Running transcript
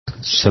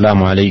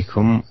السلام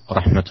عليكم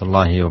ورحمة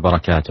الله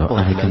وبركاته.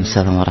 وعليكم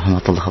السلام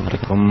ورحمة الله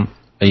وبركاته.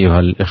 أيها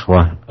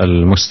الإخوة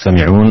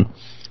المستمعون،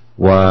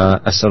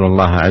 وأسأل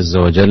الله عز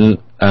وجل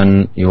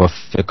أن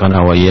يوفقنا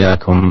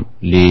وإياكم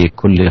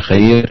لكل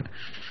خير،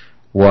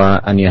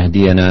 وأن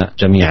يهدينا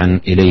جميعا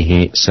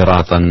إليه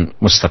صراطا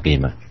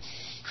مستقيما.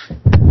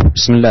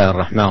 بسم الله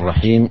الرحمن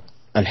الرحيم.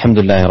 الحمد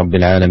لله رب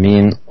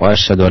العالمين،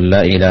 وأشهد أن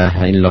لا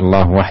إله إلا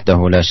الله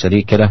وحده لا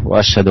شريك له،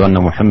 وأشهد أن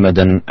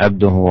محمدا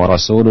عبده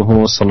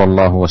ورسوله صلى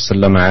الله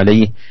وسلم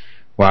عليه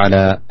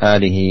وعلى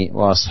آله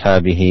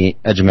وأصحابه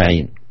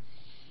أجمعين.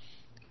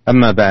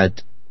 أما بعد،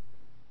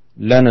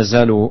 لا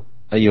نزال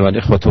أيها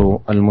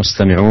الإخوة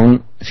المستمعون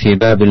في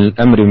باب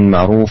الأمر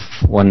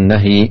بالمعروف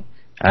والنهي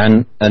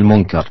عن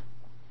المنكر.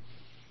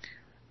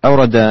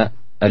 أورد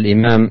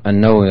الإمام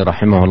النووي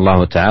رحمه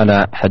الله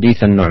تعالى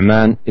حديث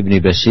النعمان بن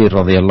بشير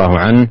رضي الله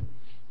عنه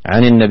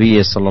عن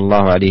النبي صلى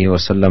الله عليه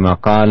وسلم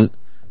قال: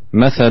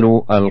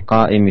 مثل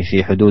القائم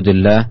في حدود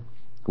الله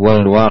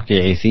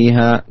والواقع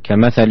فيها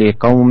كمثل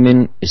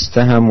قوم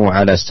استهموا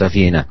على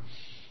السفينة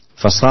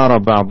فصار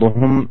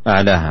بعضهم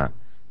أعلاها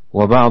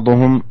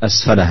وبعضهم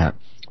أسفلها،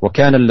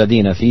 وكان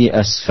الذين في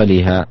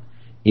أسفلها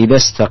إذا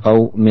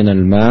استقوا من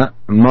الماء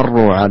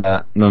مروا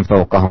على من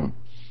فوقهم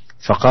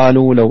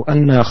فقالوا: لو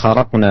أنا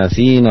خرقنا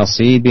في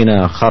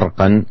نصيبنا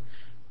خرقا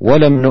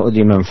ولم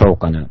نؤذ من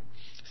فوقنا،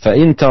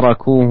 فإن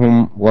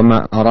تركوهم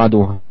وما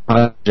أرادوا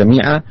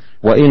جميعا،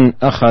 وإن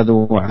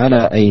أخذوا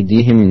على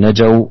أيديهم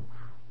نجوا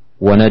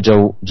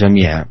ونجوا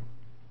جميعا.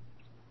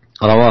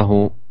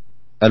 رواه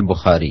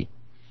البخاري.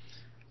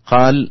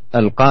 قال: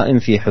 القائم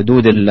في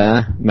حدود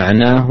الله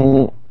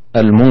معناه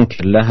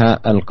المنكر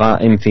لها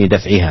القائم في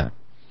دفعها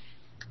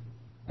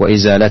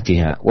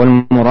وإزالتها،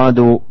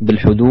 والمراد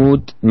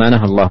بالحدود ما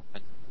نهى الله،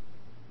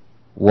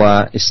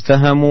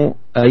 واستهموا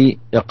أي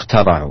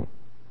اقترعوا.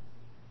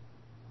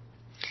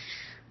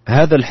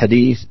 هذا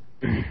الحديث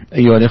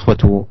أيها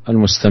الإخوة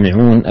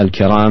المستمعون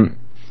الكرام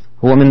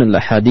هو من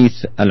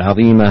الأحاديث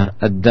العظيمة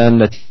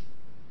الدالة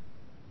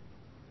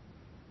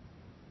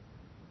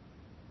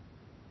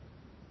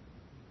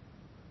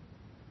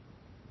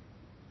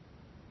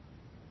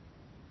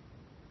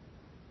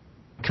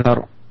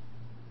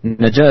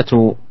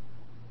نجاة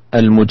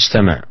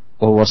المجتمع،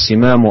 وهو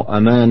صمام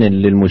أمان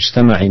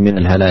للمجتمع من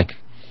الهلاك.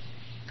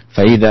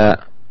 فإذا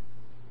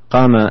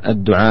قام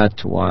الدعاة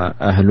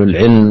وأهل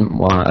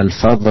العلم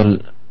والفضل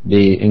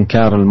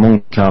بإنكار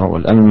المنكر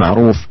والأمر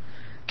المعروف،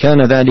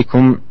 كان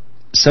ذلكم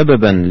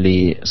سببا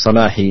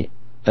لصلاح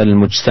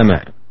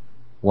المجتمع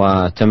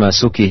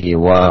وتماسكه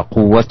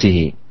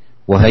وقوته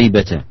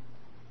وهيبته.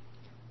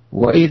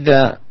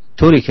 وإذا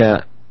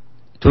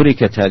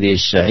تركت هذه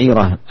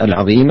الشعيرة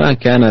العظيمة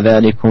كان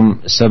ذلكم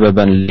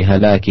سببا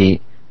لهلاك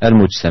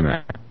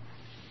المجتمع.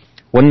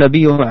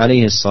 والنبي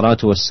عليه الصلاة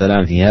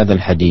والسلام في هذا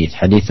الحديث،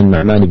 حديث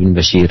النعمان بن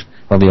بشير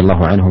رضي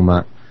الله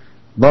عنهما،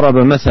 ضرب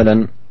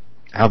مثلا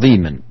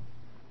عظيما.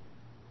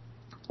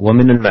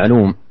 ومن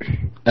المعلوم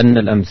أن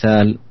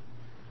الأمثال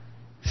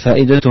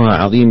فائدتها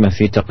عظيمة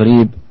في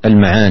تقريب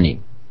المعاني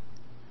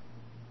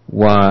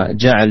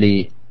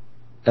وجعل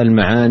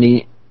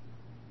المعاني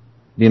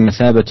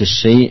بمثابة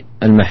الشيء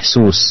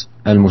المحسوس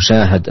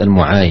المشاهد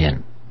المعاين.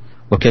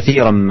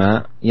 وكثيرا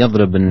ما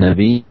يضرب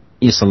النبي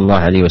صلى الله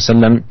عليه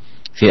وسلم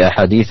في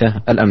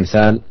أحاديثه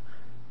الأمثال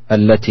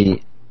التي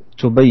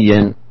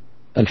تبين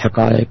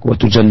الحقائق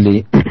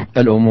وتجلي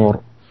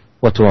الأمور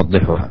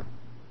وتوضحها.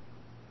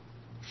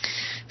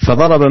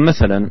 فضرب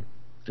مثلا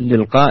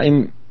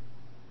للقائم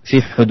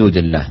في حدود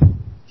الله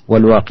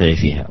والواقع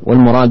فيها،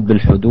 والمراد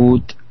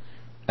بالحدود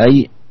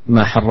أي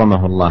ما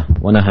حرمه الله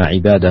ونهى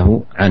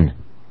عباده عنه.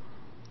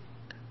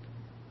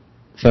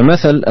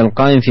 فمثل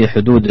القائم في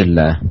حدود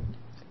الله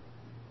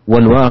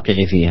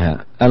والواقع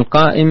فيها،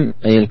 القائم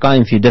أي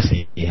القائم في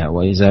دفعها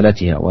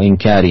وإزالتها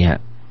وإنكارها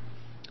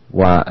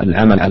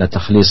والعمل على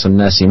تخليص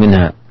الناس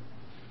منها،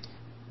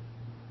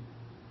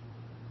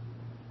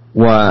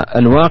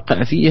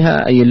 والواقع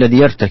فيها أي الذي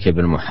يرتكب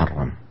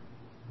المحرم،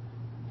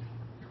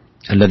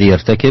 الذي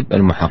يرتكب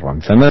المحرم.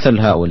 فمثل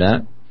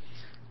هؤلاء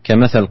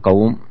كمثل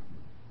قوم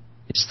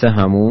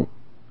استهموا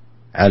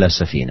على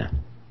سفينة،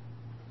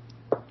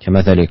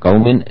 كمثل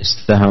قوم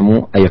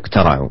استهموا أي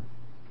اقترعوا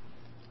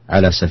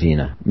على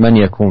سفينة، من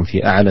يكون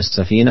في أعلى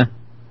السفينة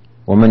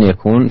ومن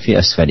يكون في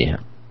أسفلها،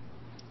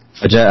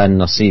 فجاء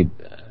النصيب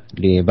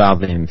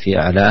لبعضهم في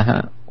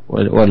أعلاها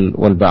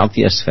والبعض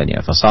في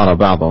أسفلها، فصار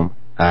بعضهم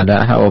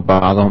أعلاها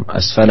وبعضهم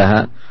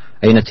أسفلها،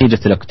 أي نتيجة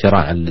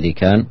الاقتراع الذي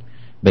كان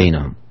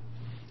بينهم.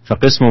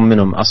 فقسم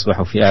منهم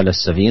أصبحوا في أعلى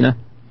السفينة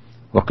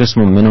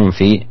وقسم منهم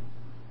في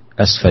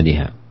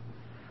أسفلها.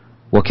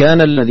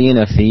 وكان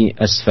الذين في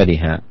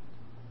أسفلها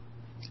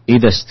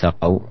إذا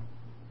استقوا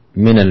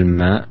من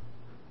الماء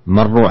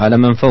مروا على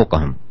من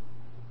فوقهم،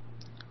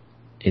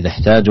 إذا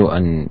احتاجوا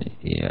أن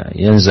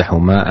ينزحوا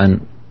ماء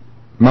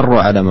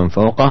مروا على من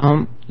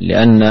فوقهم،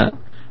 لأن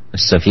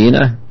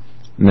السفينة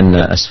من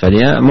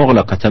أسفلها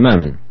مغلقة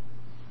تماما،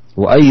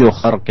 وأي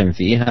خرق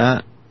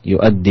فيها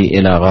يؤدي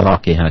إلى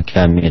غرقها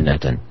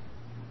كاملة.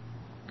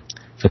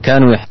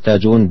 فكانوا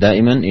يحتاجون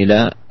دائما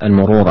إلى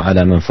المرور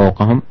على من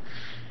فوقهم،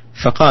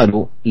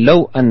 فقالوا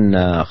لو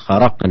أن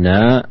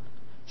خرقنا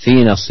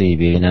في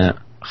نصيبنا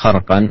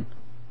خرقا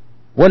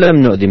ولم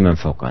نؤذي من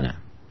فوقنا.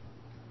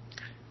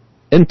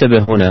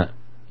 انتبه هنا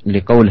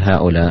لقول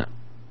هؤلاء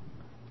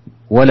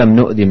ولم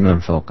نؤذي من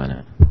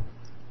فوقنا،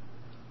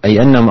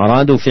 أي أنهم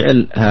أرادوا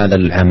فعل هذا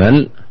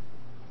العمل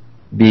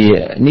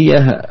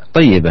بنية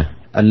طيبة،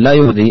 ألا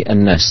يؤذي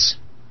الناس،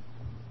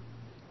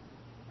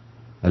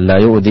 ألا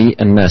يؤذي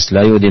الناس،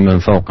 لا يؤذي من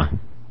فوقه.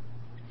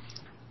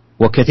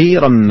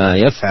 وكثيرا ما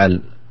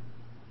يفعل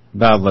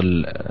بعض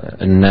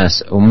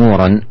الناس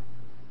أمورا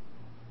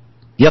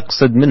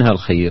يقصد منها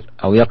الخير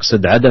أو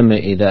يقصد عدم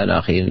إيذاء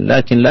الآخرين،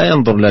 لكن لا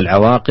ينظر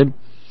للعواقب،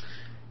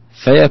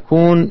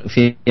 فيكون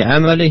في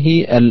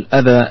عمله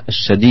الأذى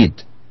الشديد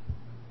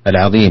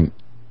العظيم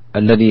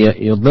الذي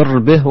يضر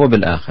به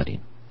وبالآخرين.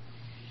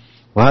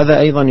 وهذا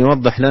أيضا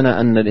يوضح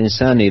لنا أن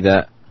الإنسان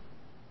إذا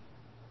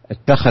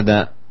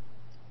اتخذ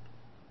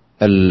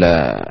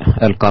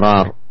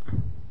القرار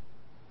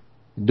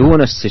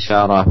دون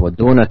استشارة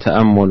ودون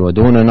تأمل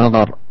ودون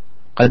نظر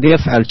قد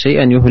يفعل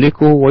شيئا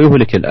يهلكه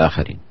ويهلك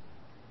الآخرين.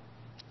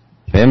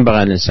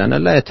 فينبغي الإنسان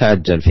أن لا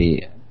يتعجل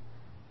في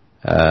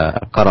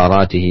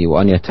قراراته،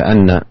 وأن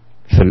يتأنى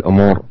في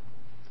الأمور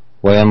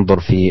وينظر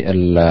في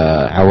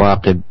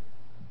العواقب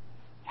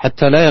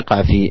حتى لا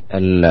يقع في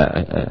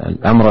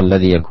الأمر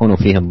الذي يكون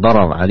فيه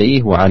الضرر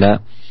عليه وعلى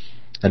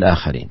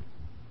الآخرين.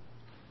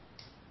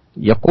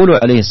 يقول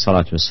عليه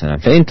الصلاة والسلام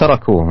فإن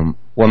تركوهم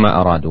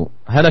وما أرادوا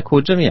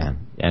هلكوا جميعا.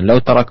 يعني لو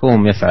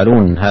تركوهم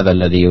يفعلون هذا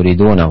الذي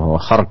يريدونه وهو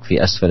خرق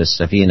في أسفل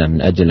السفينة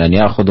من أجل أن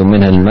يأخذوا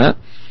منها الماء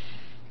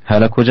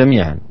هلكوا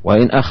جميعا،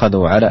 وإن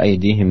أخذوا على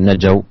أيديهم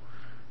نجوا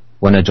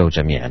ونجوا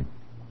جميعا.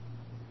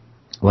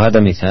 وهذا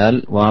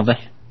مثال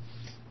واضح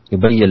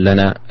يبين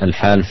لنا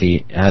الحال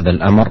في هذا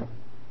الأمر،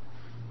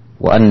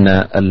 وأن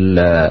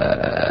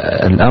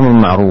الأمر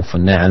المعروف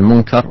والنهي عن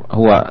المنكر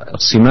هو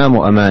صمام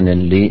أمان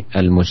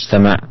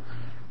للمجتمع،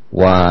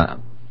 وبه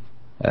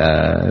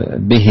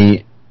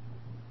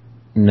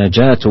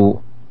نجاة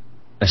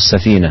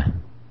السفينة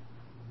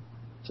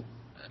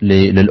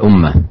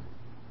للأمة.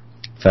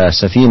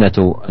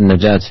 فسفينة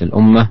النجاة في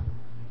الأمة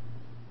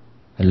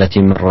التي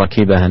من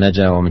ركبها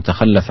نجا ومن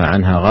تخلف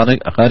عنها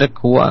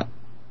غرق هو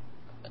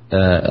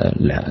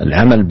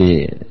العمل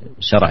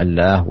بشرع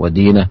الله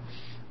ودينه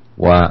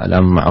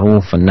والأمر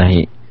المعروف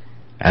والنهي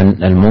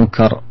عن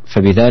المنكر،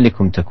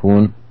 فبذلكم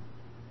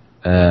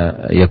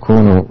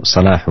يكون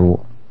صلاح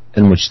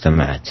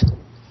المجتمعات.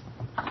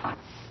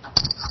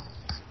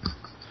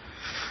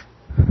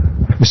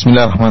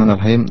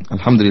 Bismillahirrahmanirrahim.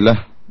 Alhamdulillah,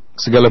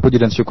 segala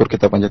puji dan syukur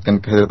kita panjatkan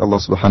kehadirat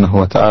Allah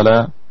Subhanahu wa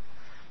taala.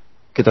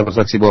 Kita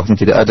bersaksi bahwa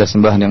tidak ada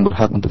sembahan yang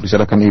berhak untuk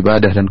diserahkan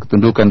ibadah dan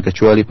ketundukan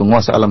kecuali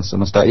penguasa alam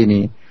semesta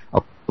ini,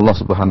 Allah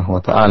Subhanahu wa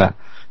taala.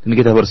 Dan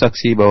kita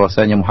bersaksi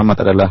bahwasanya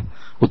Muhammad adalah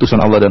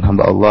utusan Allah dan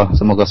hamba Allah.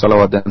 Semoga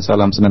salawat dan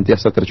salam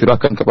senantiasa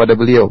tercurahkan kepada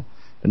beliau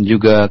dan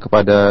juga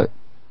kepada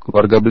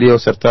keluarga beliau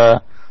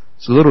serta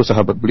seluruh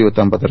sahabat beliau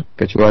tanpa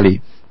terkecuali.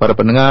 Para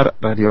pendengar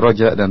Radio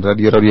Roja dan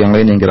radio-radio yang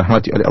lain yang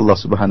dirahmati oleh Allah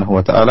Subhanahu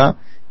wa taala,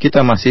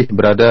 kita masih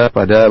berada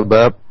pada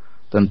bab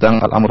tentang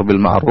al-amr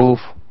bil ma'ruf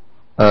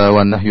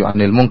wan nahyu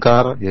 'anil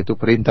munkar, yaitu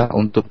perintah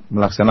untuk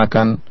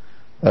melaksanakan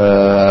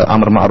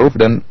amar ma'ruf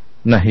dan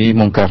nahi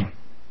munkar.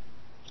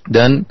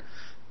 Dan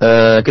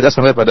kita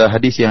sampai pada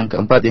hadis yang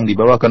keempat yang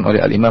dibawakan oleh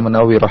Al-Imam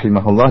Nawawi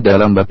rahimahullah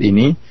dalam bab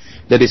ini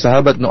dari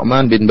sahabat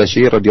Nu'man bin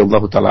Bashir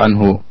radhiyallahu taala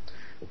anhu,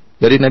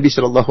 dari Nabi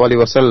sallallahu alaihi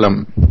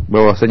wasallam,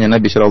 bahwasanya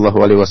Nabi sallallahu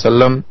alaihi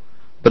wasallam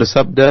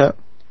bersabda,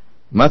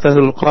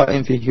 "Mathalul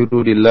qa'im fi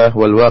hududillah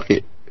wal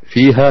waqi'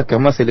 fiha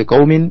kamathali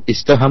qaumin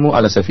istahamu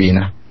 'ala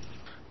safinah."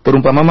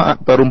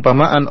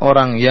 Perumpamaan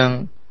orang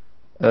yang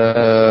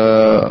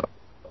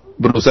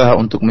berusaha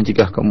untuk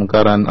mencegah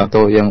kemungkaran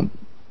atau yang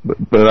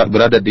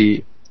berada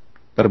di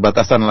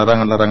perbatasan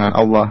larangan-larangan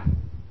Allah,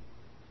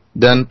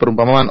 dan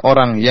perumpamaan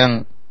orang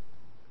yang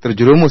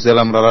terjerumus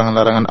dalam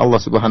larangan-larangan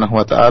Allah Subhanahu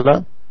wa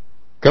taala,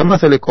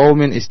 kamathali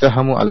qaumin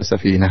istahamu 'ala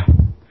safinah,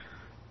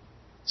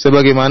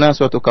 sebagaimana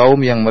suatu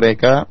kaum yang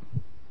mereka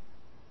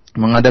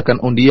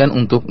mengadakan undian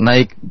untuk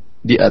naik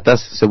di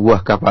atas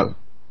sebuah kapal.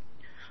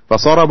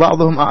 Fasara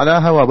ba'dhum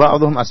a'laha wa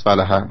ba'dhum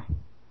asfalaha,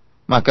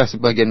 maka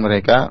sebagian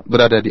mereka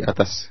berada di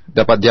atas,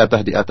 dapat jatah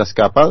di atas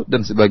kapal,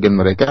 dan sebagian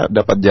mereka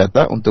dapat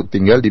jatah untuk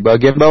tinggal di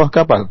bagian bawah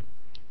kapal.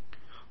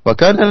 Wa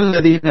kana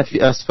alladhina fi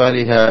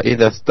asfaliha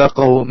idza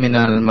istaqaw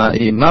minal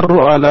ma'i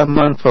marru 'ala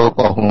man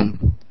fawqahum,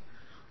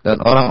 dan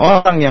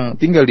orang-orang yang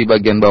tinggal di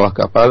bagian bawah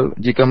kapal,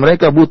 jika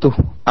mereka butuh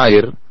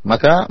air,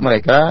 maka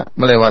mereka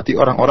melewati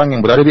orang-orang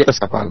yang berada di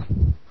atas kapal.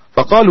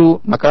 Faqalu,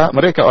 maka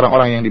mereka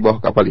orang-orang yang di bawah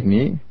kapal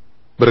ini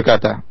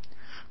berkata,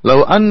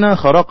 "Lau anna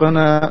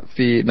kharaqna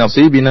fi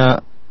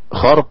nasibina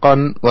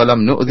kharqan wa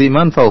lam nu'dhi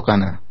man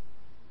fawqana."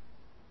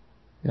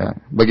 Ya,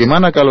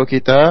 bagaimana kalau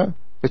kita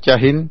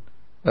pecahin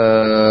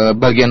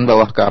bagian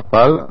bawah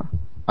kapal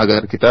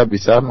agar kita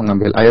bisa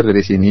mengambil air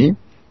dari sini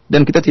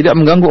dan kita tidak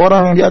mengganggu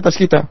orang yang di atas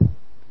kita.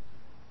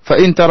 Fa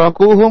in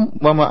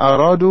tarakuhum wa ma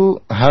aradu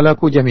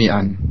halaku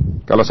jami'an.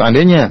 Kalau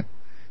seandainya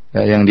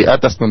ya, yang di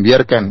atas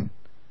membiarkan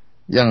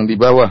yang di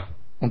bawah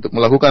untuk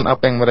melakukan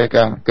apa yang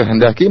mereka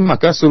kehendaki,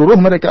 maka seluruh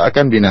mereka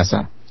akan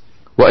binasa.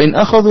 Wa in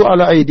akhadhu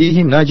ala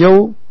aydihim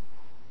najau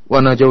wa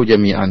najau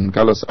jami'an.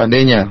 Kalau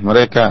seandainya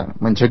mereka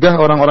mencegah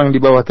orang-orang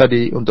di bawah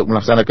tadi untuk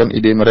melaksanakan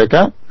ide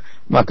mereka,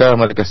 maka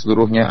mereka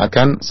seluruhnya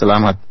akan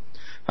selamat.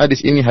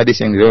 Hadis ini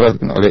hadis yang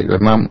diriwayatkan oleh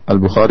Imam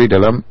Al-Bukhari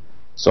dalam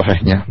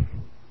sahihnya.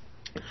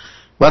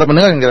 Para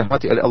pendengar yang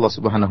dirahmati oleh Allah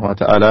Subhanahu wa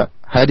taala,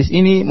 hadis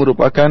ini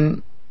merupakan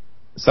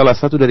salah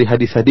satu dari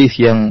hadis-hadis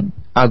yang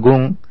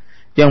agung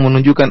yang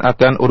menunjukkan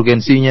akan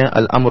urgensinya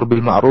al-amr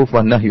bil ma'ruf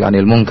wan nahyi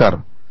 'anil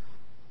munkar.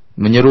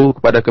 Menyeru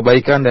kepada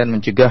kebaikan dan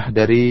mencegah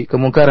dari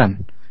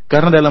kemungkaran.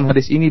 Karena dalam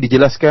hadis ini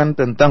dijelaskan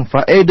tentang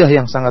faedah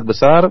yang sangat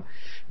besar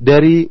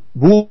dari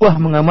buah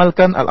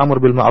mengamalkan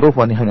al-amr bil ma'ruf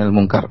wan nahyi 'anil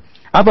munkar.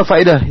 Apa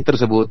faedah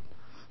tersebut?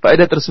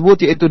 Faedah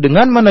tersebut yaitu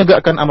dengan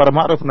menegakkan amar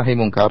ma'ruf nahi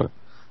munkar,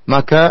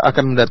 maka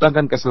akan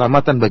mendatangkan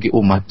keselamatan bagi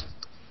umat.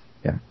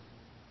 Ya.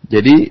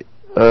 Jadi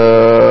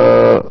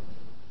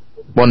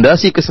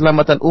pondasi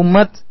keselamatan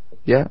umat,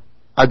 ya,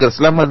 agar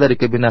selamat dari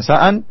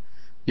kebinasaan,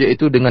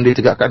 yaitu dengan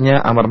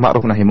ditegakkannya amar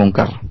ma'ruf nahi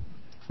munkar.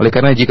 Oleh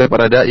karena jika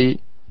para dai,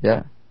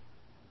 ya,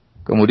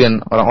 kemudian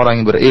orang-orang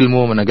yang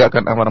berilmu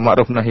menegakkan amar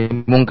ma'ruf nahi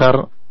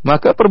munkar,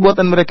 maka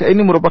perbuatan mereka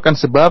ini merupakan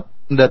sebab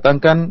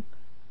mendatangkan,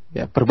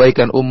 ya,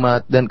 perbaikan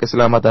umat dan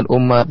keselamatan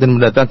umat, dan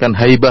mendatangkan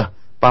haibah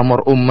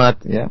pamor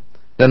umat, ya,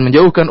 dan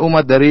menjauhkan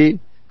umat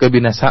dari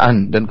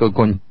kebinasaan dan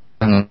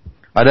kegoncangan.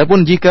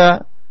 Adapun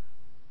jika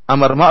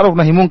amar ma'ruf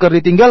nahi munkar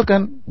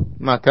ditinggalkan,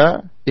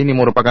 maka ini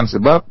merupakan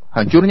sebab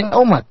hancurnya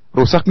umat,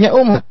 rusaknya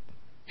umat,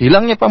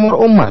 hilangnya pamor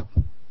umat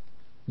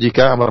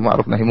jika amar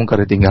ma'ruf nahi munkar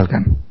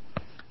ditinggalkan.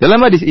 Dalam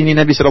hadis ini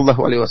Nabi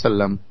sallallahu alaihi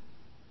wasallam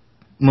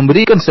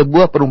memberikan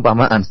sebuah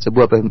perumpamaan,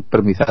 sebuah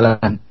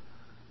permisalan.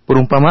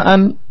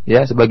 Perumpamaan,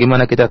 ya,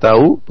 sebagaimana kita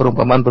tahu,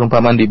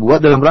 perumpamaan-perumpamaan dibuat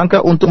dalam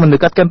rangka untuk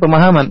mendekatkan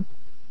pemahaman.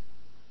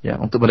 Ya,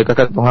 untuk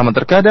mendekatkan pemahaman.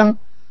 Terkadang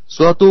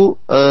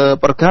suatu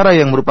perkara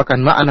yang merupakan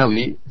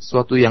ma'nawi,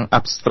 suatu yang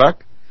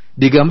abstrak,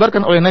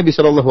 digambarkan oleh Nabi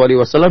Shallallahu Alaihi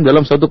Wasallam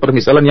dalam suatu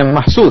permisalan yang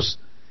mahsus,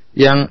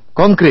 yang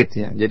konkret.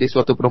 Ya. Jadi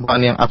suatu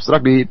perumpamaan yang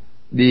abstrak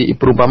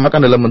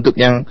diperumpamakan dalam bentuk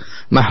yang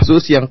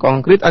mahsus, yang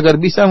konkret, agar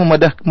bisa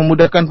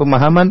memudahkan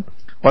pemahaman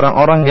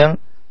orang-orang yang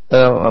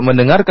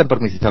mendengarkan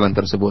permisalan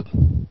tersebut.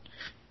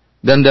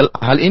 Dan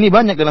hal ini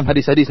banyak dalam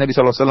hadis-hadis Nabi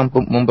SAW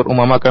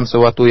memperumpamakan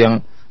sesuatu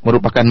yang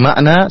merupakan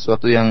makna,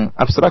 sesuatu yang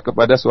abstrak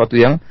kepada sesuatu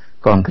yang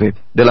konkret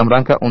dalam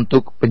rangka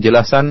untuk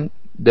penjelasan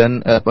dan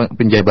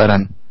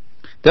penjabaran.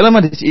 Dalam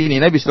hadis ini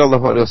Nabi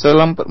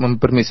SAW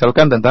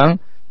mempermisalkan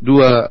tentang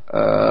dua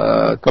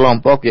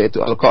kelompok,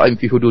 yaitu al-qa'im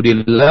fi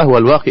hududillah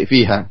wal waqi'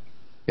 fiha,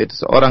 yaitu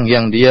seorang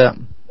yang dia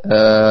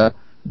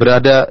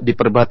berada di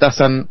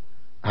perbatasan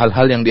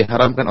hal-hal yang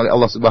diharamkan oleh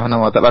Allah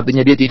Subhanahu wa taala.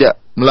 Artinya dia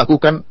tidak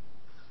melakukan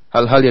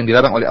hal-hal yang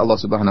dilarang oleh Allah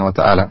Subhanahu wa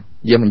taala.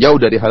 Dia menjauh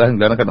dari hal-hal yang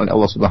dilarangkan oleh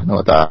Allah Subhanahu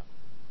wa taala.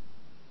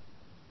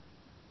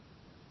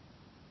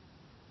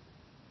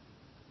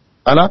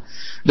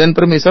 Dan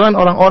permisalan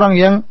orang-orang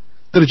yang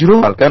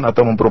terjerumuskan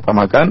atau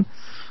memperumpamakan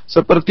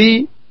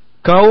seperti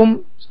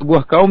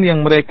sebuah kaum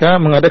yang mereka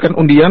mengadakan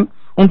undian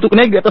untuk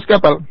naik di atas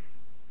kapal.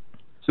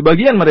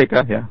 Sebagian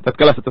mereka, ya,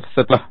 tatkala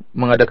setelah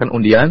mengadakan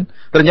undian,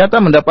 ternyata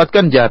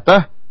mendapatkan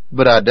jatah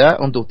berada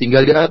untuk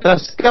tinggal di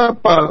atas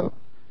kapal.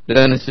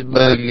 Dan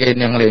sebagian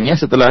yang lainnya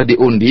setelah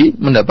diundi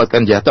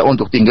mendapatkan jatah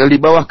untuk tinggal di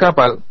bawah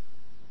kapal.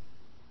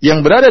 Yang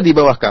berada di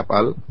bawah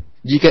kapal,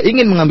 jika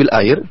ingin mengambil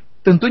air,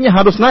 tentunya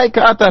harus naik ke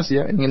atas,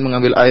 ya. Ingin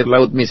mengambil air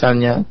laut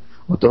misalnya,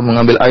 untuk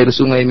mengambil air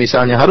sungai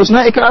misalnya, harus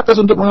naik ke atas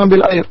untuk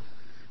mengambil air.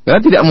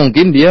 Karena tidak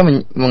mungkin dia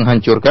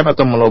menghancurkan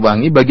atau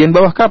melubangi bagian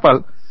bawah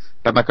kapal.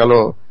 Karena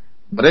kalau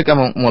mereka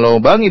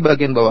melubangi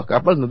bagian bawah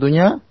kapal,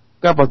 tentunya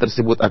kapal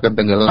tersebut akan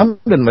tenggelam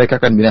dan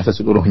mereka akan binasa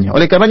seluruhnya.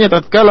 Oleh karenanya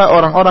tatkala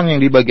orang-orang yang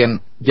di bagian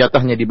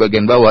jatahnya di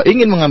bagian bawah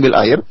ingin mengambil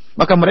air,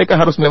 maka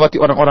mereka harus melewati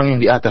orang-orang yang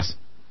di atas.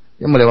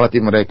 Yang melewati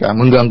mereka,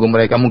 mengganggu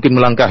mereka, mungkin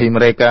melangkahi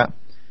mereka,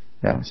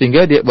 ya,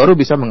 sehingga dia baru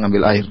bisa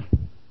mengambil air.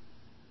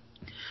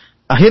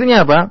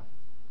 Akhirnya apa?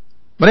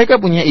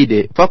 Mereka punya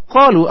ide.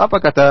 Faqalu, apa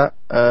kata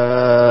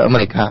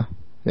mereka?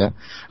 Ya.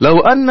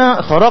 Lau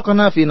anna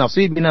kharaqna fi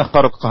nasibina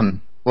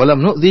kharqan wa lam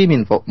nu'dhi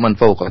man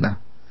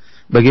fawqana.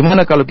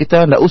 Bagaimana kalau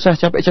kita tidak usah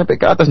capek-capek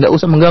ke atas, tidak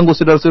usah mengganggu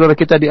saudara-saudara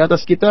kita di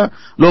atas kita,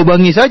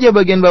 lobangi saja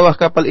bagian bawah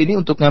kapal ini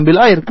untuk ngambil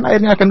air, kan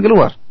airnya akan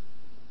keluar.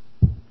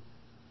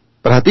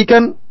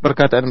 Perhatikan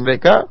perkataan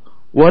mereka,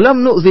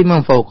 walam nu'dhi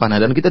man fawqana,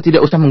 dan kita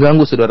tidak usah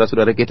mengganggu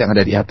saudara-saudara kita yang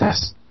ada di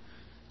atas.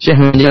 Syekh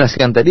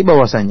menjelaskan tadi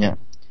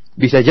bahwasanya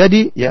bisa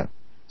jadi, ya,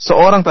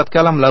 seorang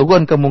tatkala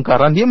melakukan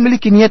kemungkaran, dia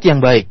memiliki niat yang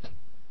baik.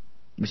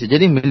 Bisa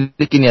jadi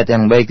memiliki niat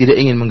yang baik, tidak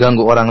ingin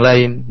mengganggu orang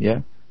lain,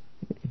 ya.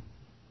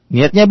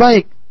 Niatnya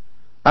baik.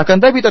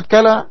 Akan tapi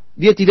tatkala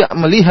dia tidak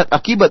melihat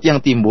akibat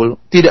yang timbul,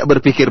 tidak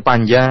berpikir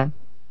panjang,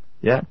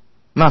 ya,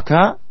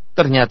 maka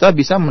ternyata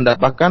bisa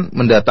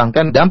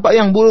mendatangkan dampak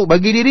yang buruk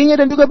bagi dirinya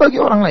dan juga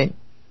bagi orang lain.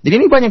 Jadi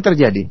ini banyak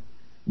terjadi.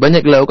 Banyak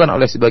dilakukan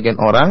oleh sebagian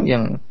orang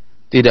yang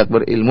tidak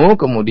berilmu,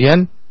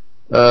 kemudian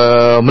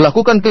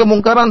melakukan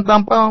kemungkaran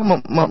tanpa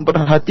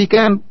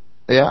memperhatikan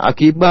ya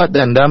akibat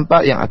dan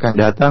dampak yang akan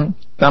datang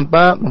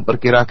tanpa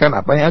memperkirakan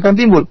apa yang akan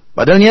timbul.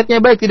 Padahal niatnya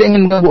baik, tidak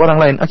ingin mengganggu orang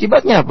lain.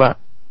 Akibatnya apa?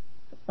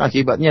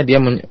 Akibatnya dia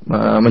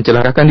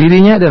mencelakakan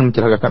dirinya dan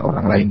mencelakakan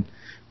orang lain.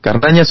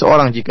 Karenanya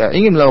seorang jika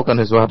ingin melakukan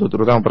sesuatu,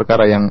 terutama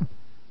perkara yang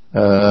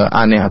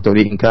aneh atau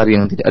diingkari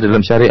yang tidak ada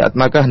dalam syariat,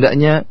 maka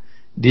hendaknya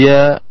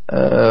dia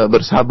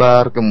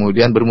bersabar,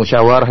 kemudian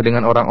bermusyawarah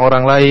dengan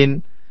orang-orang lain.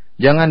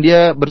 Jangan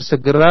dia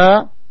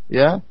bersegera,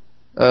 ya,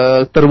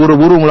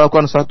 terburu-buru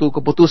melakukan suatu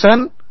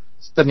keputusan.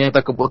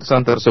 Ternyata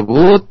keputusan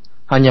tersebut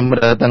hanya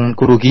mendatangkan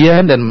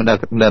kerugian dan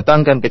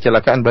mendatangkan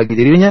kecelakaan bagi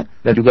dirinya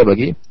dan juga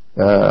bagi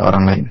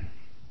orang lain.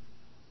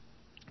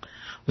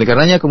 Oleh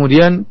karenanya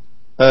kemudian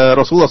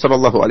Rasulullah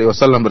sallallahu alaihi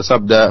wasallam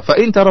bersabda, "Fa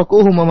in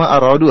tarakuhum ma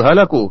aradu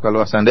halaku."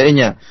 Kalau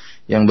seandainya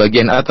yang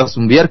bagian atas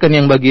membiarkan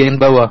yang bagian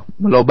bawah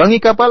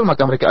melobangi kapal,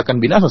 maka mereka akan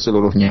binasa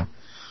seluruhnya.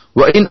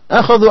 Wa in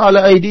akhadhu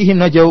ala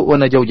aydihim najaw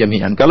wa najaw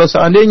jami'an. Kalau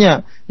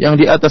seandainya yang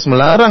di atas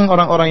melarang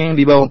orang-orang yang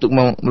di bawah untuk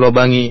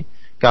melobangi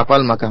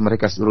kapal, maka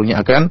mereka seluruhnya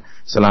akan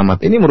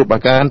selamat. Ini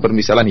merupakan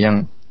permisalan yang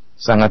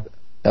sangat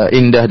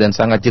indah dan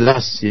sangat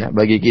jelas ya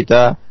bagi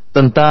kita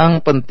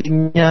tentang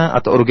pentingnya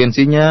atau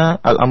urgensinya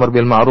al-amr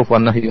bil ma'ruf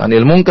wan nahyi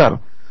 'anil munkar,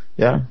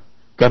 ya.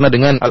 Karena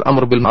dengan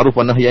al-amr bil ma'ruf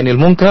wan nahyi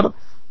 'anil munkar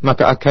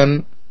maka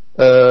akan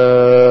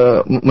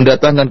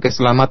mendatangkan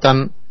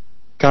keselamatan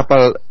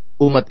kapal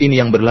umat ini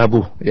yang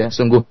berlabuh, ya.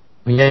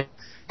 Sungguhnya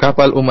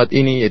kapal umat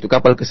ini yaitu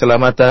kapal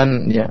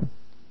keselamatan, ya,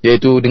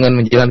 yaitu dengan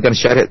menjalankan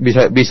syariat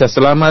bisa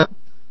selamat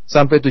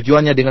sampai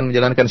tujuannya dengan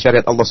menjalankan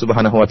syariat Allah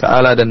Subhanahu wa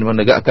taala dan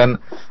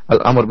menegakkan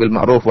al-amr bil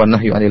ma'ruf wan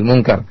nahyi 'anil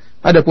munkar.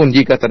 Adapun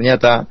jika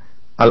ternyata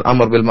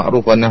al-amr bil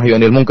ma'ruf wan nahyi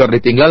 'anil munkar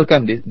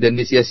ditinggalkan dan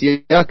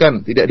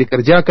disia-siakan, tidak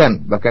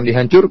dikerjakan, bahkan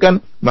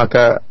dihancurkan,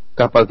 maka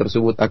kapal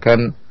tersebut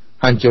akan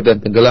hancur dan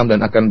tenggelam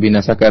dan akan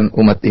binasakan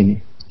umat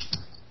ini.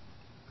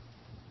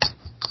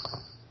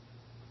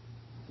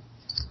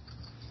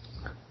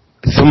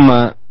 ثم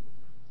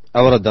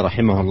أورد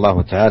رحمه الله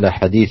تعالى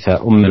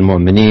حديث أم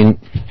المؤمنين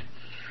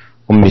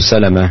أم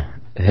سلمة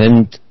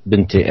هند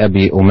بنت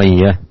أبي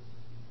أمية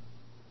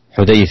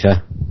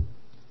حذيفة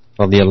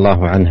رضي الله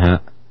عنها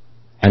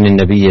عن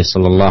النبي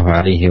صلى الله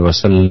عليه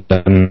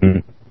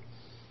وسلم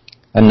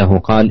أنه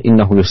قال: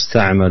 إنه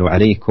يستعمل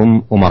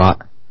عليكم أمراء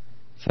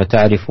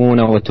فتعرفون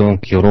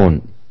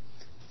وتنكرون،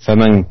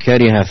 فمن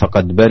كره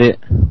فقد برئ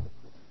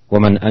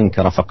ومن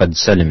أنكر فقد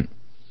سلم،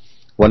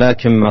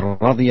 ولكن من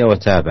رضي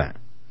وتابع.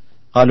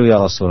 قالوا: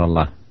 يا رسول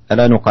الله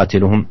ألا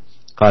نقاتلهم؟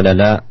 قال: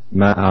 لا،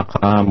 ما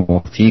أقاموا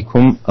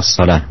فيكم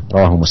الصلاة.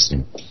 رواه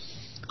مسلم.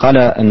 قال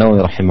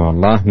النووي رحمه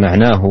الله: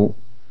 معناه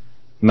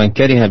من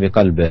كره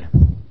بقلبه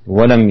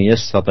ولم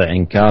يستطع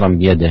إنكارا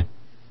بيده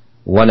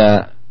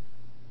ولا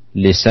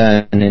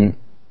لسان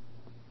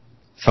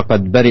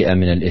فقد برئ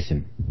من الإثم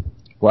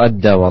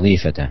وأدى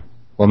وظيفته،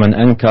 ومن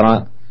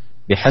أنكر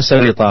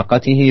بحسب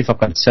طاقته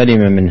فقد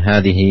سلم من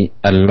هذه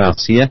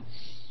المعصية،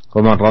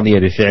 ومن رضي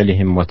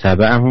بفعلهم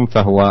وتابعهم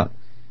فهو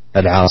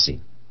العاصي.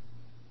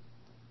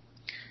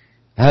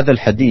 هذا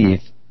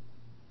الحديث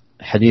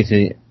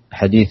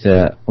حديث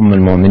أم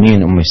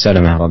المؤمنين أم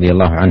سلمة رضي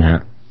الله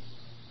عنها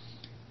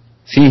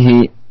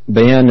فيه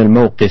بيان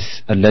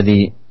الموقف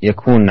الذي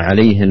يكون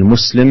عليه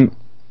المسلم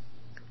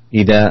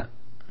إذا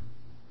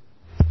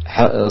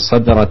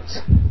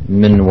صدرت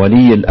من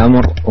ولي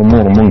الأمر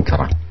أمور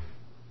منكرة.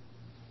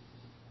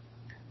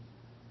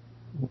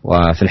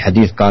 وفي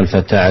الحديث قال: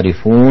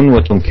 فتعرفون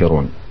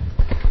وتنكرون.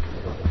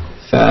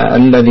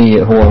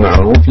 فالذي هو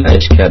معروف لا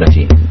إشكال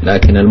فيه،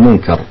 لكن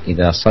المنكر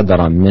إذا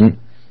صدر من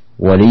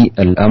ولي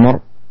الأمر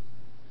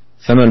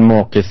فما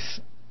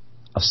الموقف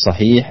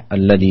الصحيح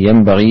الذي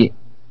ينبغي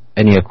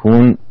أن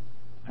يكون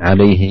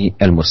عليه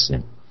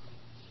المسلم؟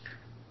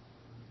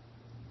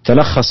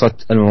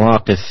 تلخصت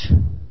المواقف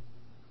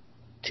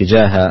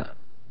تجاه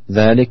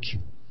ذلك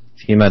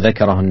فيما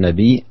ذكره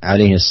النبي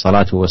عليه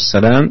الصلاة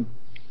والسلام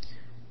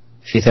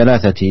في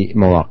 3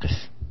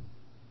 مواقف.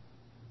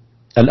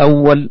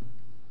 الأول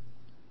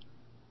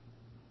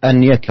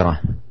أن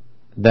يكره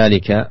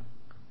ذلك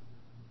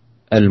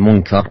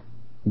المنكر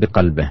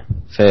بقلبه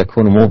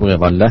فيكون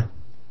مبغضا له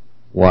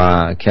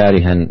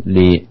وكارها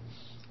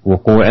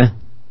لوقوعه،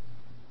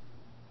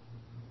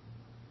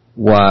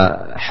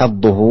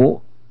 وحظه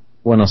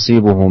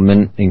ونصيبه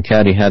من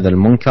إنكار هذا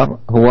المنكر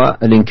هو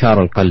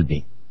الإنكار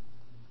القلبي،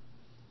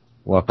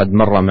 وقد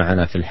مر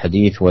معنا في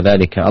الحديث: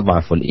 وذلك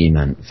أضعف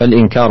الإيمان.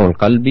 فالإنكار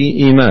القلبي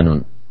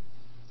إيمان.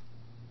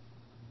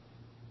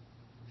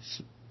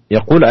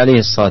 يقول عليه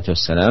الصلاة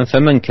والسلام: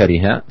 فمن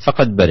كره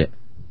فقد برئ،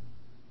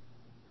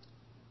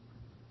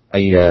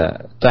 أي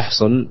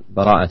تحصل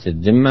براءة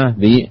الذمة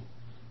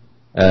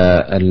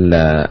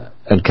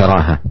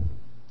بالكراهة،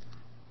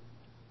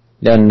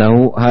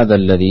 لأنه هذا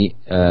الذي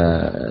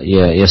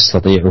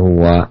يستطيعه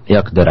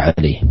ويقدر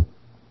عليه.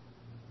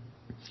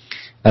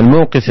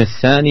 الموقف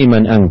الثاني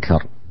من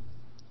أنكر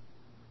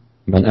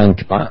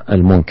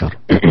المنكر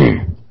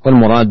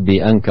والمراد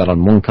بأنكر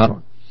المنكر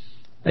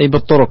أي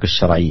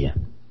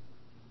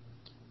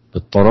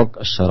بالطرق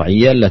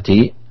الشرعية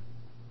التي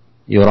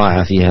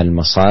يراعى فيها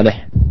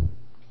المصالح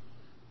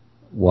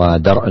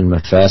ودرء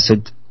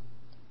المفاسد،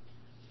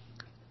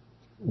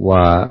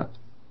 ولا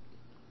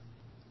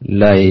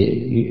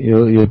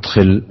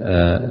يدخل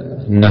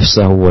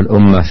نفسه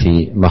والأمة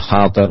في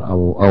مخاطر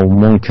أو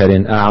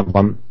منكر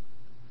أعظم.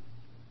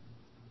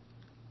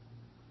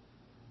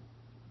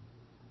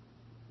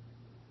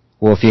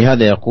 وفي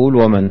هذا يقول: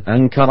 ومن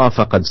أنكر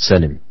فقد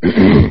سلم.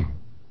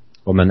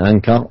 ومن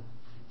أنكر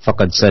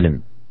فقد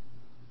سلم.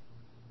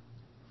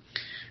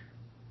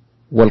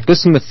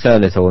 والقسم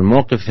الثالث أو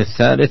الموقف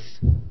الثالث: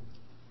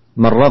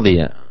 من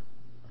رضي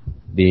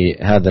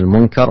بهذا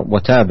المنكر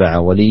وتابع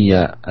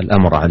ولي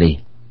الأمر عليه،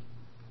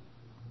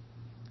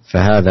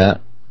 فهذا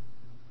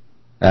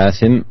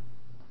آثم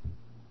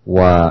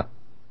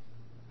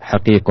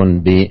وحقيق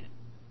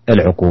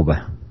بالعقوبة.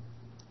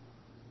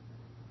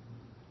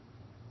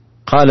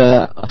 قال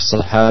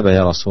الصحابة: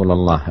 يا رسول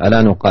الله،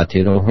 ألا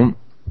نقاتلهم؟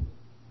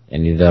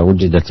 يعني إذا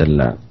وجدت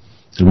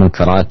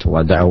المنكرات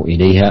ودعوا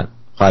إليها.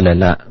 قال: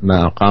 لا،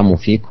 ما أقاموا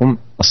فيكم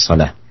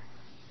الصلاة.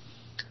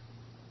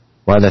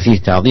 وهذا فيه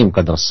تعظيم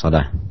قدر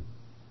الصلاة،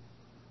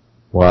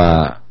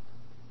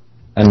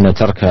 وأن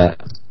ترك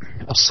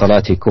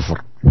الصلاة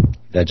كفر.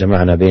 إذا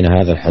جمعنا بين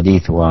هذا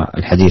الحديث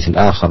والحديث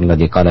الآخر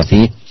الذي قال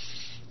فيه: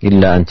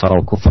 إلا أن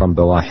تروا كفرا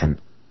بواحا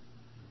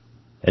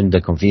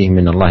عندكم فيه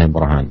من الله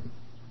برهان.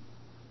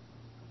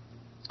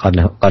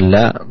 قال: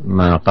 لا،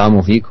 ما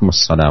قاموا فيكم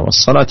الصلاة.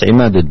 والصلاة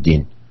عماد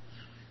الدين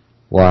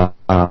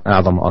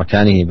وأعظم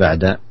أركانه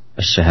بعد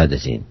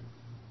الشهادتين.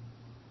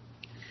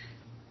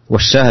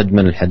 والشاهد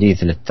من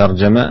الحديث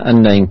للترجمة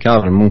أن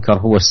إنكار المنكر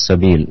هو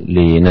السبيل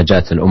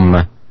لنجاة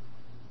الأمة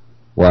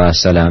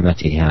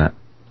وسلامتها.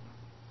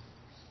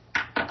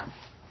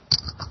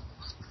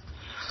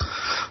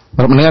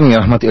 Para pendengar yang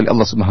dirahmati oleh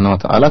Allah Subhanahu wa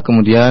taala,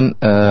 kemudian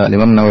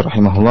Imam Nawawi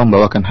rahimahullah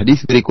membawakan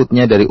hadis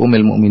berikutnya dari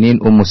Ummul Mukminin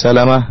Ummu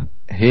Salamah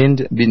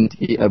Hind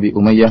binti Abi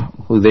Umayyah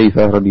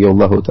Hudzaifah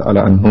radhiyallahu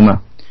taala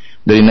anhuma,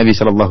 dari Nabi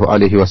sallallahu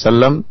alaihi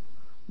wasallam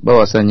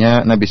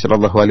bahwasanya Nabi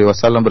sallallahu alaihi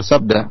wasallam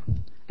bersabda: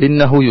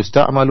 "Innahu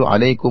yusta'malu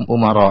 'alaikum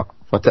umara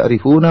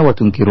fata'rifuna wa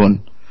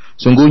tunkirun."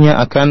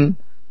 Sungguhnya akan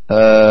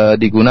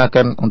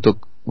digunakan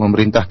untuk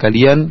memerintah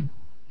kalian,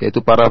 yaitu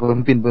para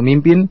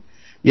pemimpin-pemimpin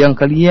yang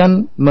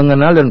kalian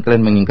mengenal dan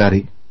kalian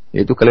mengingkari.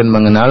 Yaitu kalian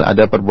mengenal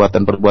ada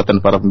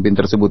perbuatan-perbuatan para pemimpin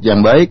tersebut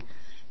yang baik,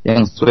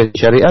 yang sesuai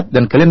syariat,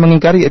 dan kalian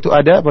mengingkari yaitu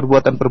ada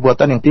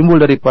perbuatan-perbuatan yang timbul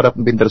dari para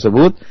pemimpin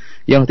tersebut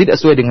yang tidak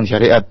sesuai dengan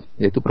syariat,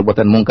 yaitu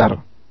perbuatan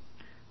mungkar.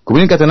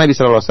 Kemudian kata Nabi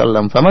sallallahu alaihi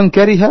wasallam, "Faman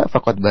kariha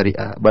faqad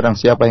bari'a." Barang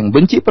siapa yang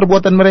benci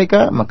perbuatan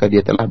mereka, maka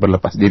dia telah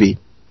berlepas diri.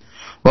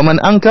 "Wa man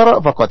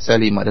ankara faqad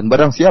salima." Dan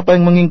barang siapa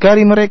yang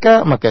mengingkari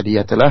mereka, maka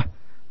dia telah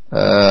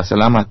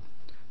selamat.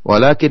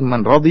 Walakin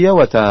man radhiya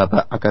wa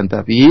taba, akan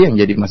tapi yang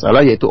jadi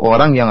masalah yaitu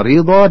orang yang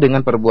ridha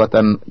dengan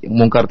perbuatan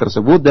mungkar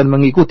tersebut dan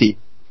mengikuti.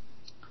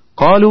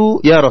 Qalu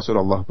ya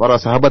Rasulullah, para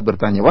sahabat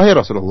bertanya, wahai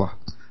Rasulullah,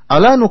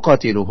 ala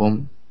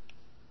nuqatiluhum?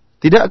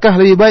 Tidakkah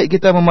lebih baik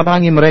kita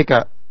memerangi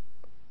mereka,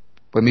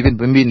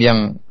 pemimpin-pemimpin yang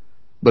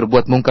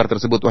berbuat mungkar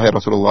tersebut, wahai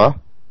Rasulullah?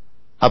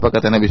 Apa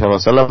kata Nabi sallallahu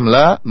alaihi wasallam?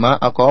 La ma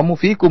aqamu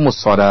fikumus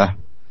shalah.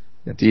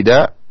 Ya,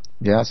 tidak,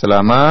 ya,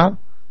 selama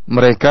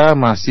mereka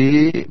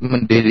masih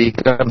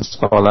mendirikan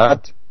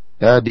salat,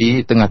 ya,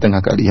 di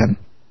tengah-tengah kalian.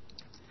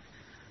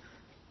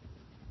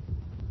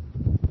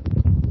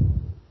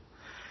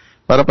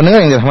 Para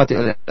pendengar yang dirahmati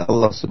oleh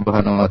Allah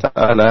Subhanahu wa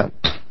taala,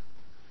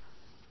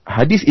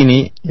 hadis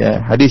ini, ya,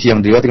 hadis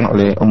yang diriwayatkan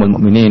oleh Ummul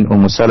Mukminin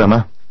Ummu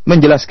Salamah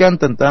menjelaskan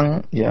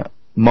tentang, ya,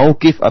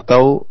 mauqif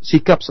atau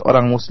sikap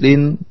seorang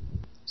muslim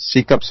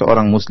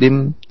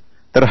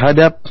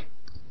terhadap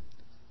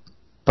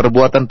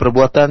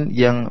perbuatan-perbuatan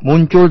yang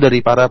muncul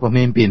dari para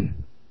pemimpin,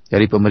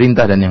 dari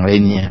pemerintah dan yang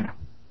lainnya.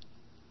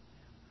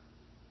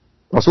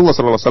 Rasulullah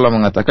sallallahu alaihi wasallam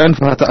mengatakan,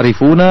 "Fa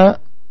ta'rifuna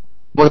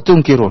wa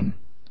tunkirun."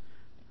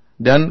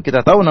 Dan kita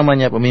tahu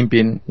namanya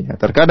pemimpin, ya,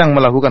 terkadang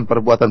melakukan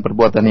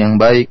perbuatan-perbuatan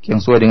yang baik, yang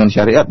sesuai dengan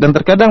syariat, dan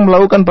terkadang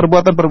melakukan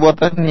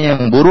perbuatan-perbuatan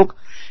yang buruk,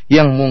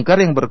 yang mungkar,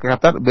 yang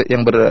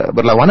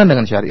berlawanan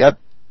dengan syariat,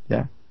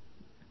 ya.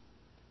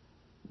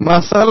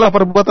 Masalah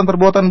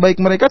perbuatan-perbuatan baik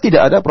mereka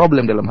tidak ada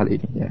problem dalam hal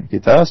ini, ya.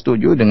 Kita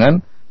setuju dengan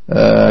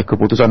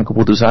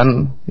keputusan-keputusan,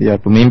 ya,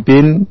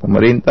 pemimpin,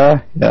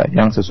 pemerintah, ya,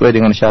 yang sesuai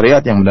dengan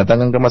syariat, yang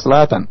mendatangkan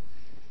kemaslahatan.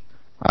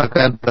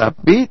 Akan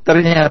tetapi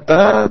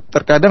ternyata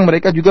terkadang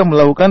mereka juga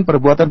melakukan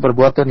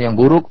perbuatan-perbuatan yang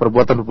buruk,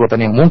 perbuatan-perbuatan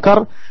yang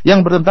mungkar,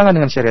 yang bertentangan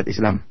dengan syariat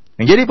Islam.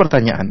 Menjadi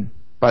pertanyaan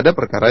pada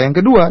perkara yang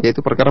kedua,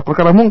 yaitu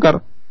perkara-perkara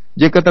mungkar.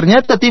 Jika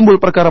ternyata timbul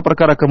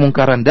perkara-perkara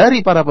kemungkaran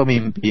dari para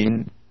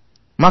pemimpin,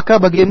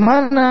 maka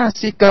bagaimana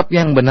sikap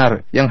yang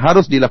benar yang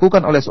harus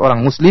dilakukan oleh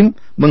seorang muslim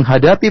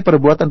menghadapi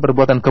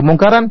perbuatan-perbuatan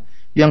kemungkaran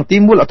yang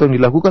timbul atau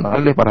yang dilakukan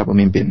oleh para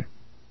pemimpin?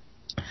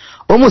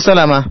 Ummu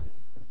Salamah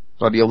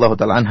radhiyallahu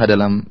taala anha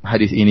dalam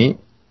hadis ini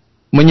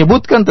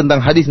menyebutkan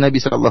tentang hadis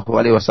Nabi sallallahu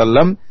alaihi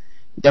wasallam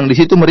yang di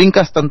situ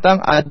meringkas tentang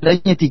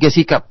adanya tiga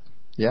sikap,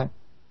 ya.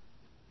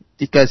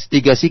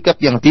 Tiga sikap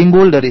yang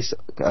timbul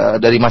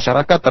dari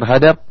masyarakat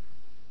terhadap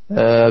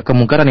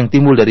kemungkaran yang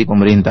timbul dari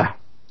pemerintah.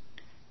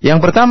 Yang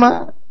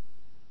pertama,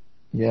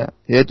 ya,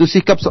 yaitu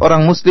sikap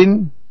seorang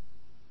muslim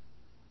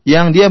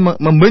yang dia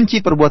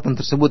membenci perbuatan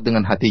tersebut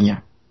dengan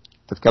hatinya.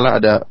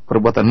 Tatkala ada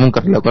perbuatan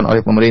mungkar dilakukan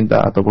oleh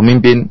pemerintah atau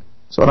pemimpin,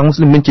 seorang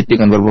muslim benci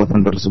dengan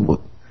perbuatan tersebut.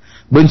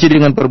 Benci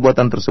dengan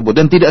perbuatan tersebut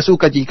dan tidak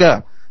suka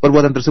jika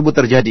perbuatan tersebut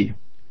terjadi.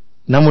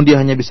 Namun dia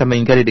hanya bisa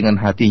mengingkari dengan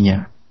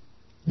hatinya.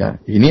 Ya,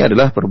 ini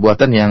adalah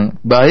perbuatan yang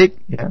baik,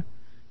 ya,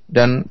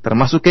 dan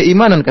termasuk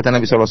keimanan, kata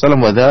Nabi sallallahu alaihi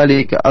wasallam, wa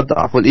dzalika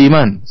adhaful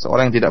iman.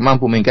 Seorang yang tidak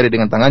mampu mengingkari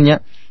dengan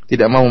tangannya,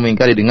 tidak mau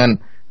mengingkari dengan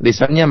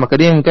lisannya, maka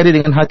dia mengingkari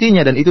dengan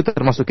hatinya, dan itu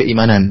termasuk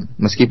keimanan,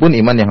 meskipun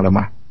iman yang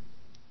lemah.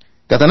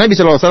 Kata Nabi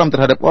sallallahu alaihi wasallam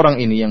terhadap orang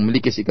ini yang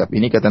memiliki sikap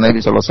ini, kata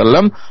Nabi sallallahu alaihi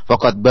wasallam,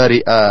 faqad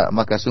bari'a,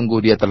 maka sungguh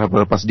dia telah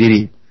berlepas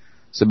diri.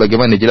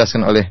 Sebagaimana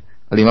dijelaskan oleh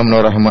Imam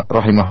Nawawi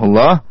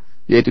rahimahullah,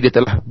 yaitu dia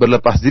telah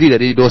berlepas diri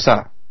dari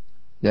dosa.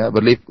 Ya,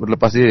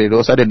 berlepas diri dari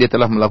dosa, dan dia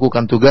telah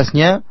melakukan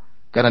tugasnya,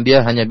 karena dia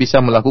hanya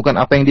bisa melakukan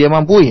apa yang dia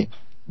mampu.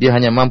 Dia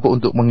hanya mampu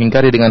untuk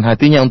mengingkari dengan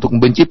hatinya, untuk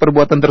membenci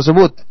perbuatan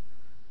tersebut,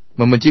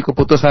 membenci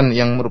keputusan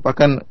yang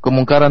merupakan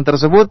kemungkaran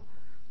tersebut,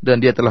 dan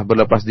dia telah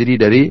berlepas diri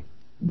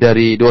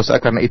dari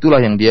dosa, karena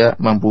itulah yang dia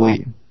mampu.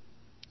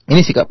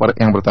 Ini sikap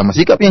yang pertama.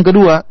 Sikap yang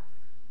kedua,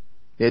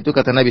 yaitu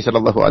kata Nabi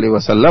sallallahu alaihi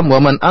wasallam, "Wa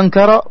man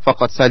ankara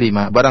faqad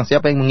salima." Barang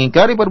siapa yang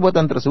mengingkari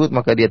perbuatan tersebut,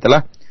 maka dia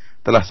telah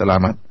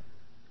selamat.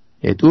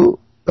 Yaitu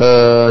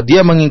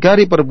dia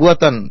mengingkari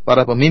perbuatan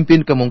para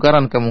pemimpin,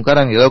 kemungkaran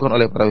yang dilakukan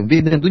oleh para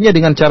pemimpin, tentunya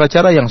dengan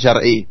cara-cara yang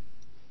syar'i.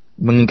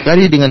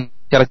 Mengingkari dengan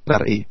cara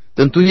syar'i,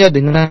 tentunya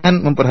dengan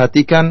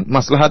memperhatikan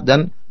maslahat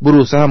dan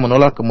berusaha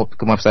menolak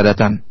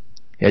kemafsadatan.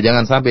 Ya,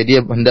 jangan sampai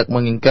dia hendak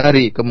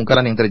mengingkari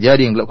kemungkaran yang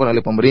terjadi yang dilakukan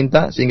oleh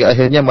pemerintah sehingga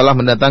akhirnya malah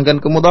mendatangkan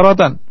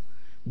kemudaratan.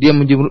 Dia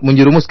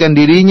menjerumuskan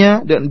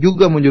dirinya dan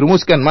juga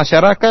menjerumuskan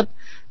masyarakat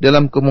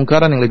dalam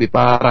kemungkaran yang lebih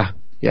parah,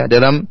 ya,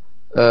 dalam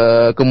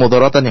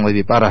kemudaratan yang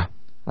lebih parah.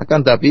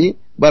 Akan tapi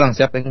barang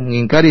siapa yang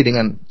mengingkari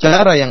dengan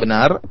cara yang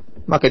benar,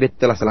 maka dia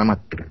telah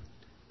selamat.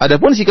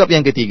 Adapun sikap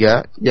yang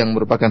ketiga, yang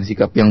merupakan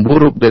sikap yang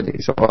buruk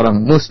dari seorang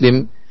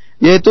muslim,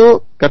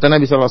 yaitu kata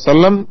Nabi sallallahu alaihi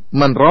wasallam,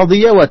 man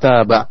radhiya wa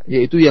taba,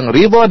 yaitu yang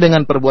ridha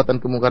dengan perbuatan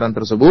kemungkaran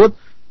tersebut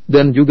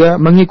dan juga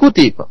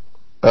mengikuti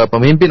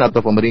pemimpin atau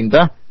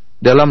pemerintah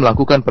dalam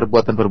melakukan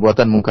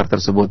perbuatan-perbuatan mungkar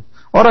tersebut.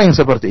 Orang yang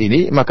seperti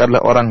ini maka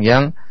adalah orang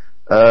yang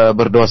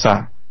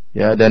berdosa,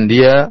 ya, dan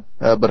dia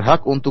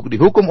berhak untuk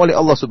dihukum oleh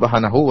Allah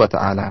Subhanahu wa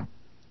taala.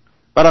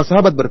 Para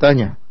sahabat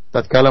bertanya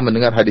tatkala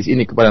mendengar hadis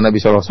ini kepada Nabi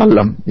sallallahu alaihi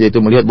wasallam,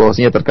 yaitu melihat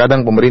bahwasanya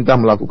terkadang pemerintah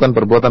melakukan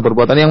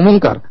perbuatan-perbuatan yang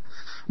mungkar.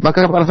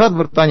 Maka para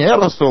sahabat bertanya, "Ya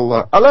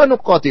Rasulullah, ala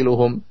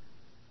nuqatiluhum?"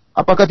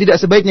 Apakah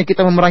tidak sebaiknya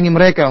kita memerangi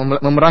mereka,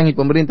 memerangi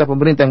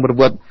pemerintah-pemerintah yang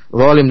berbuat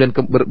zalim dan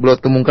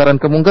berbuat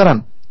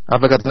kemungkaran-kemungkaran?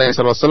 Apa kata Nabi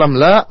sallallahu alaihi wasallam?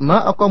 La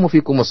ma aqamu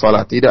fikumus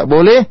shalah. Tidak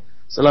boleh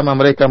selama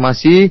mereka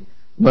masih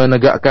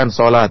menegakkan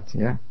salat,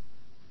 ya.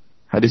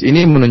 Hadis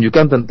ini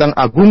menunjukkan tentang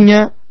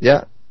agungnya,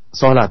 ya,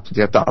 salat,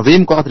 ya,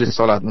 ta'zim qadri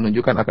salat,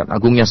 menunjukkan akan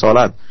agungnya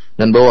salat,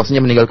 dan bahwasanya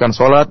meninggalkan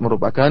salat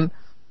merupakan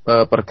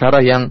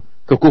perkara yang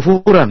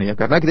kekufuran, ya,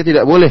 karena kita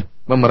tidak boleh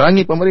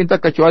memerangi pemerintah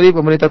kecuali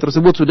pemerintah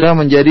tersebut sudah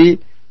menjadi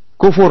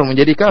kufur,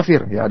 menjadi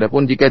kafir, ya.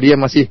 Adapun jika dia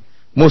masih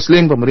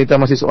muslim, pemerintah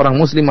masih seorang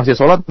muslim, masih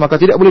salat,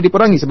 maka tidak boleh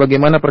diperangi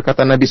sebagaimana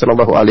perkataan Nabi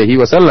sallallahu alaihi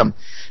wasallam.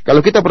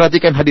 Kalau kita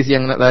perhatikan hadis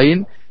yang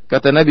lain,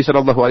 kata Nabi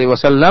sallallahu alaihi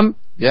wasallam,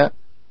 ya,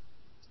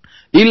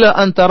 illa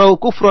antarau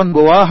kufran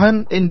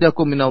bawahan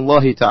indakum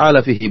minallahi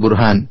ta'ala fihi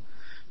burhan.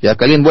 Ya,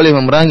 kalian boleh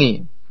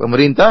memerangi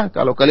pemerintah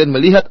kalau kalian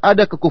melihat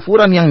ada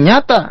kekufuran yang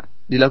nyata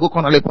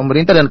dilakukan oleh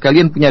pemerintah dan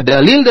kalian punya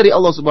dalil dari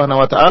Allah Subhanahu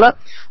wa taala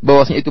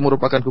bahwasanya itu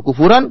merupakan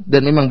kekufuran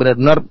dan memang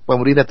benar-benar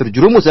pemerintah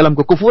terjerumus dalam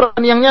kekufuran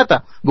yang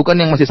nyata,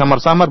 bukan yang masih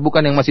samar-samar,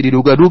 bukan yang masih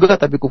diduga-duga,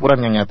 tapi kekufuran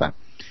yang nyata.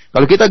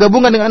 Kalau kita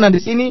gabungkan dengan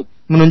hadis ini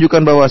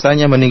menunjukkan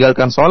bahwasanya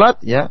meninggalkan salat,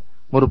 ya,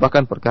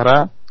 merupakan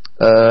perkara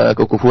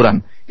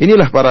kekufuran.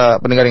 Inilah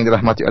para pendengar yang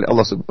dirahmati oleh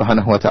Allah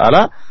Subhanahu wa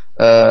taala,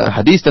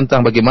 hadis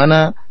tentang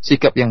bagaimana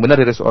sikap yang benar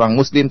dari seorang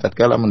muslim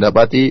tatkala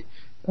mendapati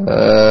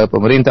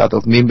pemerintah atau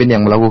pemimpin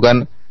yang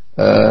melakukan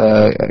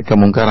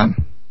kemungkaran.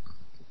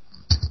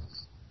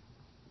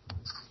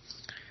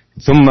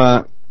 ثم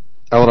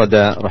أورد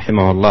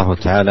رحمه الله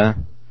تعالى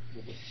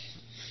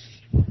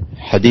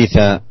حديث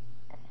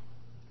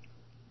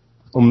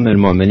أم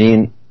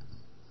المؤمنين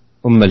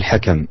أم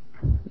الحكم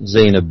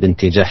زينب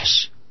بنت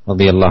جحش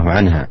رضي الله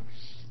عنها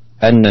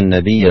أن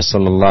النبي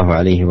صلى الله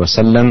عليه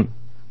وسلم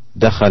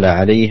دخل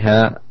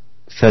عليها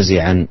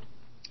فزعا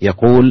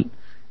يقول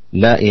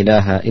لا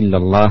إله إلا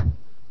الله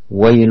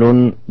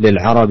ويل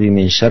للعرب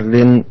من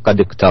شر قد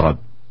اقترب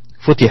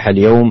فتح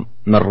اليوم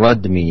من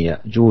ردم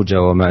يأجوج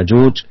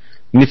ومأجوج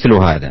مثل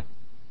هذا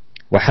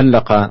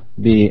وحلق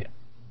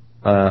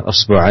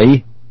بأصبعيه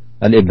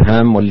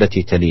الإبهام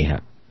والتي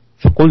تليها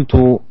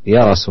فقلت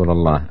يا رسول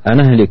الله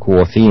أنهلك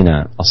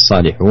وفينا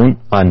الصالحون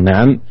قال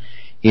نعم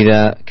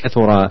إذا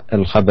كثر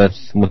الخبث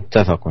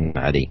متفق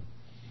عليه.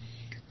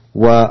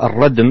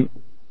 والردم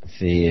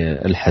في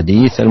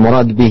الحديث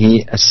المراد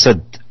به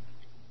السد،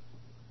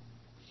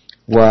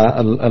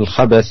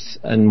 والخبث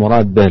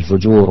المراد به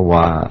الفجور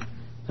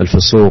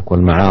والفسوق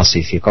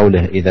والمعاصي في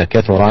قوله إذا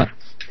كثر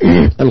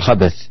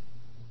الخبث.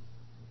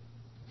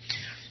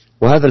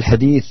 وهذا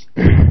الحديث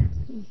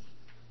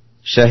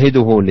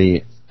شاهده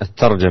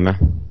للترجمة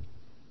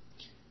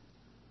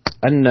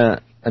أن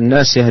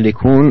الناس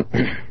يهلكون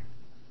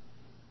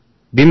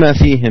بما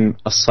فيهم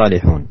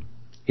الصالحون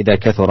إذا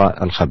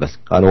كثر الخبث.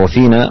 قال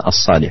وفينا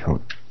الصالحون.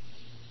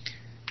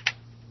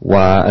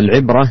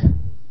 والعبرة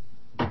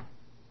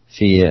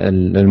في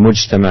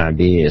المجتمع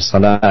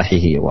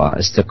بصلاحه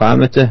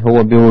واستقامته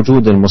هو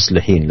بوجود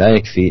المصلحين، لا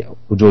يكفي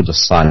وجود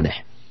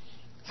الصالح.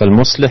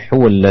 فالمصلح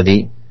هو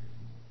الذي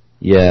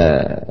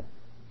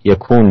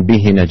يكون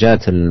به نجاة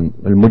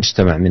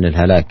المجتمع من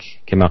الهلاك،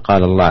 كما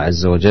قال الله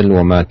عز وجل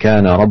وما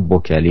كان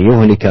ربك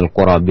ليهلك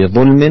القرى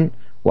بظلم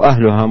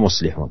وأهلها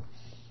مصلحون.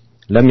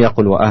 لم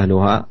يقل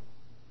وأهلها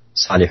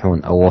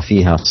صالحون أو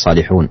وفيها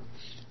صالحون،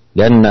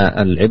 لأن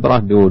العبرة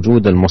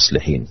بوجود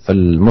المصلحين.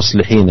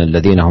 فالمصلحين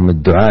الذين هم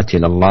الدعاة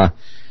إلى الله،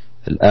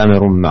 الآمر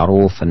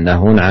بالمعروف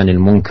الناهون عن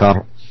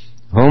المنكر،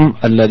 هم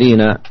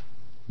الذين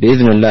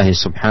بإذن الله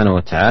سبحانه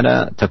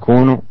وتعالى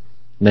تكون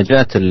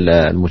نجاة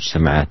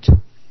المجتمعات.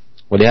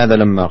 ولهذا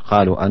لما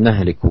قالوا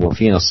أنهلك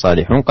وفينا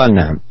الصالحون قال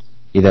نعم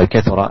إذا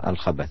كثر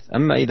الخبث.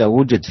 أما إذا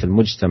وجد في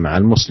المجتمع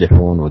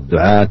المصلحون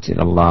والدعاة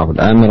إلى الله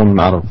والآمر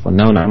بالمعروف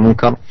والناهون عن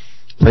المنكر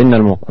فإن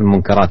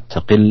المنكرات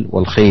تقل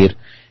والخير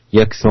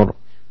يكثر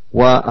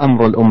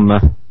وأمر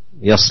الأمة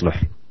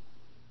يصلح.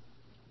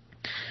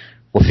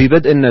 وفي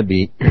بدء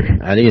النبي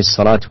عليه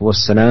الصلاة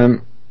والسلام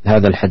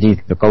هذا الحديث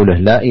بقوله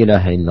لا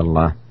إله إلا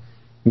الله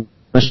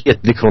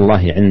مشيت ذكر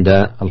الله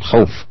عند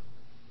الخوف.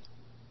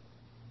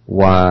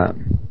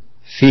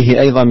 وفيه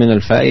أيضا من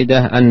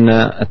الفائدة أن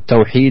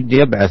التوحيد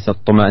يبعث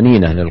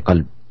الطمأنينة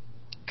للقلب،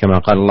 كما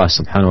قال الله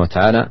سبحانه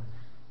وتعالى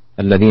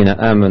الذين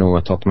آمنوا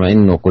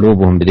وتطمئن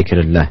قلوبهم بذكر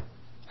الله،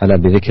 ألا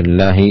بذكر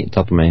الله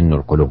تطمئن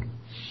القلوب.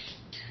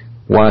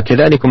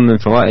 وكذلك من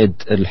فوائد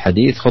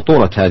الحديث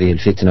خطورة هذه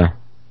الفتنة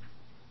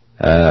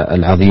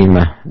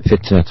العظيمة،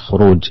 فتنة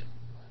خروج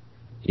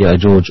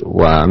يأجوج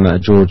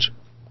ومأجوج،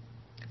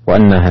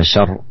 وأنها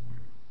شر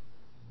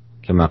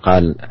كما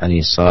قال عليه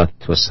الصلاة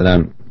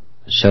والسلام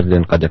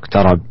شر قد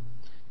اقترب،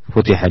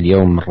 فتح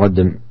اليوم من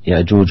ردم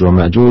يأجوج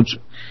ومأجوج.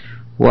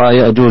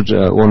 ويأجوج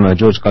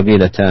ومأجوج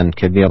قبيلتان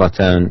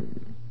كبيرتان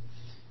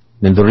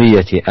من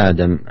ذرية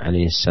آدم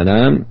عليه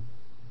السلام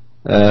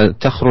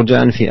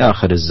تخرجان في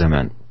آخر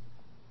الزمان،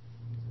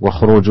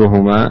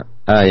 وخروجهما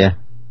آية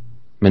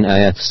من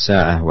آيات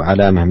الساعة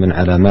وعلامة من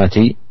علامات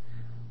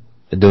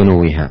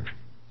دنوها.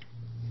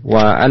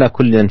 وعلى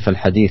كل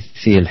فالحديث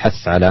فيه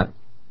الحث على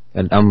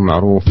الأمر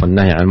بالمعروف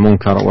والنهي عن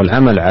المنكر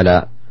والعمل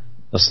على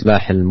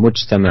إصلاح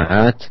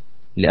المجتمعات،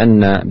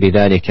 لأن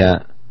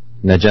بذلك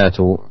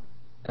نجاة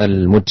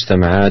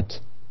المجتمعات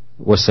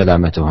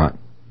وسلامتها.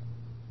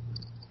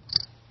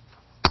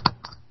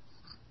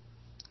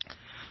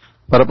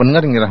 Para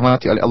pendengar yang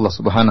dirahmati oleh Allah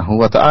Subhanahu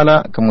wa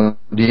taala,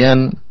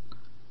 kemudian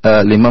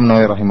Imam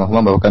Nawawi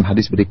rahimahullah membawakan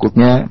hadis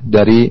berikutnya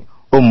dari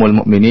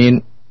Ummul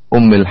Mukminin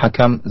Ummul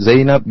Hakam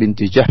Zainab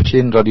binti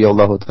Jahshin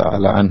radhiyallahu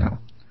taala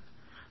anha.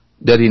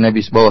 Dari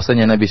Nabi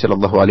bahwasanya Nabi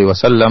sallallahu alaihi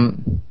wasallam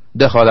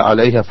dakhala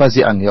 'alaiha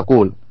fazi'an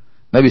yaqul.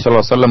 Nabi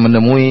sallallahu alaihi wasallam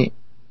menemui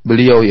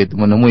beliau, yaitu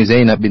menemui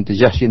Zainab binti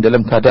Jahshin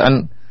dalam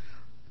keadaan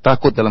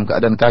takut, dalam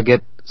keadaan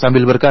kaget,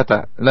 sambil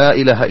berkata, la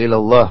ilaha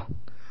illallah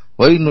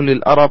wailun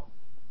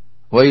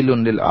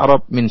lil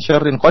Arab min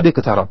syarrin qad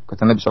iqtarab.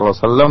 Kata Nabi sallallahu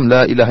alaihi wasallam,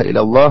 la ilaha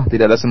illallah,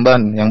 tidak ada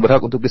sembahan yang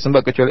berhak untuk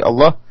disembah kecuali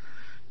Allah.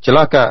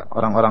 Celaka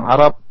orang-orang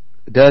Arab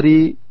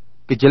dari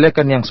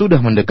kejelekan yang sudah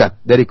mendekat,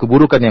 dari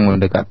keburukan yang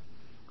mendekat.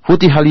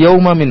 Futihal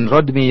yauma min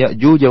radmi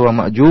Ya'juj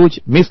wa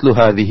Ma'juj mithlu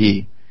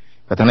hadhihi.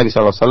 Kata Nabi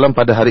sallallahu alaihi wasallam,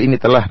 pada hari ini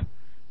telah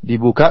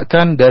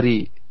dibukakan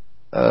dari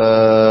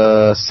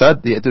sad,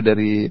 yaitu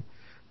dari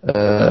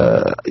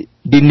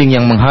dinding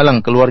yang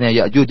menghalang keluarnya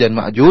Ya'juj dan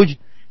Ma'juj,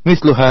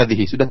 mithlu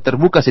hadhihi, sudah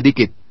terbuka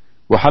sedikit.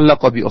 Wa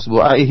halaqa bi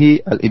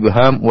usbu'aihi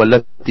al-ibham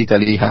wallati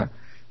taliha.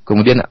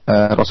 Kemudian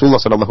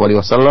Rasulullah sallallahu alaihi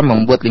wasallam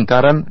membuat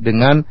lingkaran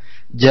dengan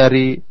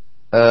jari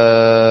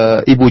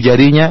ibu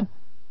jarinya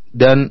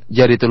dan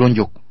jari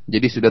telunjuk.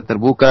 Jadi sudah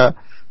terbuka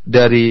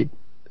dari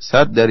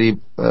dari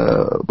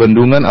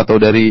bendungan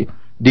atau dari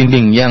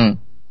dinding yang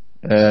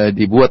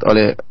dibuat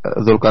oleh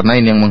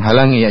Dzulkarnain yang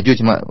menghalangi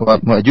Ya'juj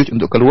Ma'juj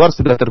untuk keluar,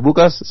 sudah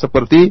terbuka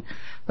seperti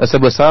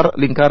sebesar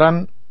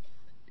lingkaran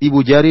ibu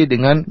jari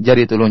dengan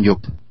jari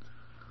telunjuk.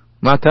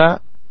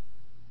 Maka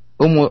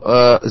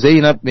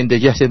Zainab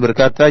binti Jahsy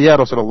berkata, ya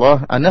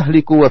Rasulullah,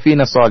 anahliku wa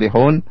fina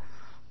salihun.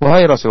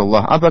 Wahai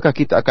Rasulullah, apakah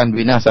kita akan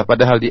binasa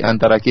padahal di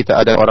antara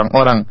kita ada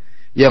orang-orang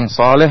yang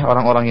saleh,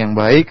 orang-orang yang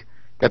baik?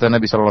 Kata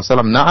Nabi sallallahu alaihi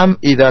wasallam, "Na'am,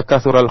 idza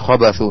kathural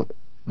khabathu."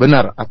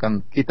 Benar,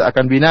 kita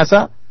akan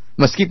binasa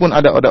meskipun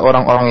ada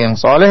orang-orang yang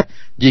saleh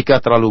jika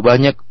terlalu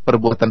banyak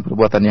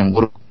perbuatan-perbuatan yang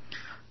buruk.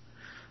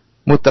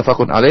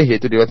 Muttafaqun alaih,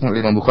 yaitu diriwayatkan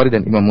oleh Imam Bukhari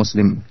dan Imam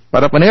Muslim.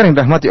 Para pendengar yang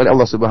dirahmati oleh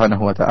Allah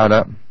Subhanahu wa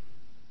taala,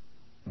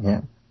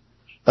 ya.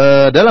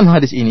 Dalam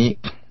hadis ini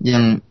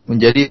yang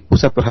menjadi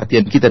pusat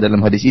perhatian kita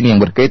dalam hadis ini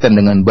yang berkaitan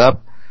dengan bab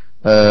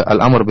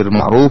al-amr bil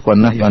ma'ruf wan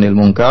nahy 'anil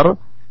munkar,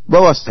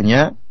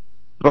 bahwasanya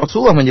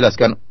Rasulullah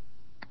menjelaskan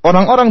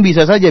orang-orang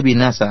bisa saja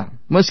binasa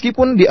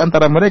meskipun di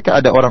antara mereka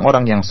ada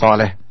orang-orang yang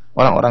saleh,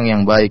 orang-orang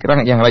yang baik,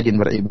 orang yang rajin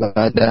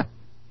beribadah.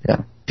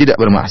 ya, tidak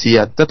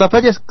bermaksiat, tetap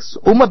saja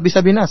umat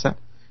bisa binasa.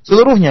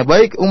 Seluruhnya,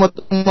 baik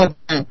umat-umat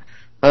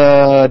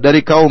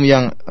dari kaum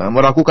yang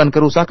melakukan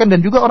kerusakan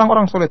dan juga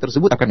orang-orang soleh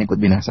tersebut akan ikut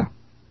binasa.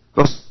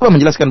 Rasulullah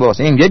menjelaskan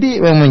bahwasanya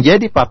yang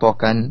menjadi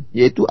patokan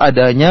yaitu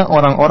adanya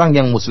orang-orang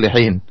yang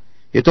muslihin,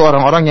 yaitu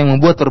orang-orang yang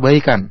membuat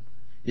perbaikan,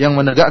 yang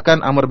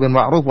menegakkan amar bil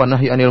ma'ruf wa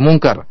nahi anil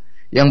munkar,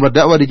 yang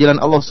berdakwah di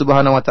jalan Allah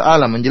Subhanahu wa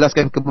taala,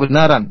 menjelaskan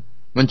kebenaran,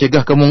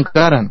 mencegah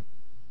kemungkaran.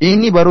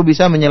 Ini baru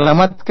bisa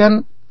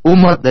menyelamatkan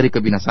umat dari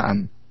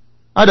kebinasaan.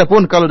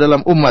 Adapun kalau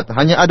dalam umat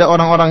hanya ada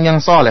orang-orang yang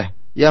saleh,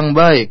 yang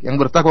baik, yang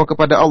bertakwa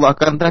kepada Allah,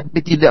 akan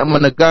tapi tidak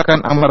menegakkan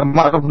amar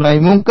ma'ruf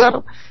nahi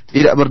munkar,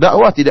 tidak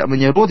berdakwah, tidak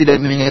menyeru, tidak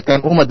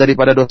mengingatkan umat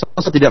daripada dosa,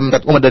 tidak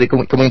mengingatkan umat dari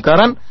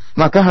kemungkaran,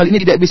 maka hal ini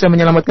tidak bisa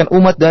menyelamatkan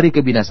umat dari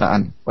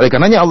kebinasaan. Oleh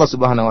karenanya Allah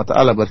Subhanahu wa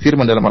taala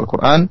berfirman dalam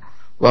Al-Qur'an,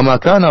 "Wa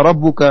ma kana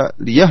rabbuka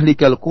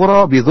liyahlikal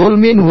qura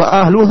bidzulmin wa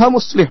ahluha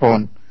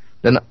muslihun."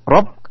 Dan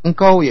Rabb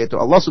engkau,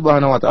 yaitu Allah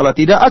Subhanahu wa taala,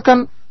 tidak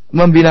akan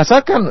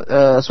membinasakan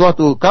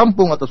suatu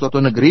kampung atau suatu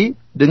negeri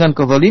dengan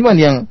kezaliman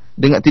yang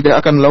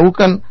tidak akan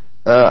melakukan,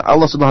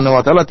 Allah Subhanahu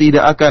wa taala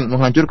tidak akan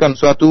menghancurkan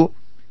suatu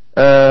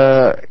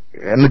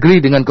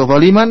negeri dengan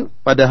kezaliman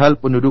padahal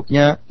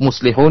penduduknya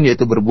muslihun,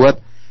 yaitu berbuat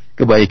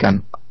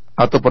kebaikan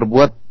atau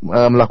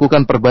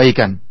melakukan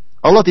perbaikan.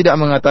 Allah tidak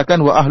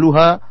mengatakan wa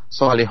ahluha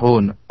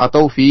salihun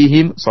atau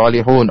fihim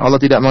salihun. Allah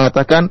tidak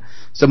mengatakan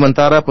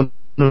sementara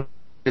penduduk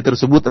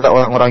tersebut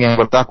adalah orang-orang yang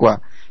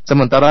bertakwa.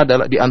 Sementara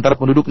di antara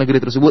penduduk negeri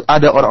tersebut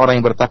ada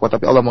orang-orang yang bertakwa,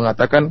 tapi Allah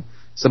mengatakan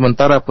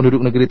sementara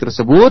penduduk negeri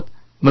tersebut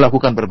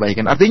melakukan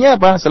perbaikan. Artinya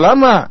apa?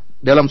 Selama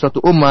dalam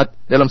suatu umat,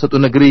 dalam suatu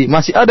negeri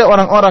masih ada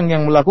orang-orang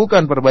yang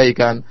melakukan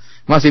perbaikan,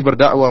 masih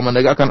berdakwah,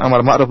 menegakkan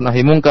amar ma'ruf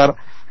nahi munkar,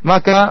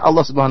 maka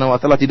Allah Subhanahu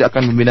wa taala tidak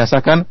akan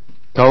membinasakan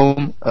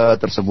kaum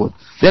tersebut.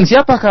 Dan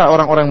siapakah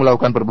orang-orang yang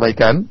melakukan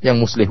perbaikan yang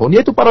muslihun?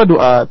 Yaitu para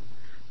duat,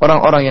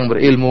 orang-orang yang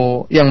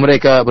berilmu, yang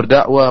mereka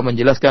berdakwah,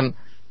 menjelaskan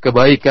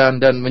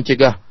kebaikan dan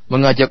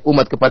mengajak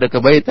umat kepada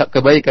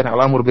kebaikan,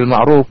 al-amr bil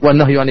ma'ruf wa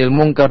nahyu anil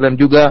munkar, dan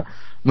juga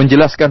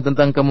menjelaskan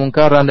tentang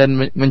kemungkaran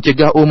dan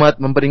mencegah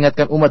umat,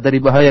 memperingatkan umat dari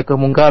bahaya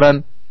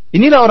kemungkaran.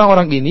 Inilah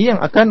orang-orang ini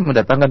yang akan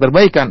mendatangkan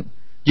perbaikan.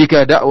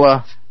 Jika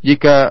dakwah,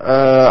 jika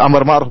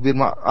amar ma'ruf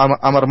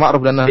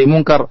dan nahi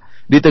munkar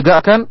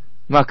ditegakkan,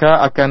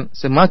 maka akan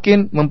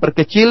semakin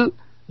memperkecil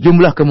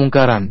jumlah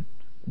kemungkaran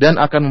dan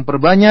akan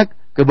memperbanyak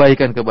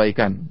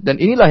kebaikan-kebaikan.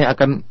 Dan inilah yang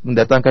akan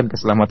mendatangkan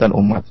keselamatan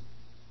umat.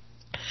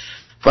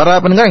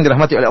 Para pendengar yang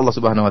dirahmati oleh Allah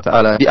Subhanahu wa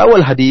taala, di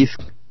awal hadis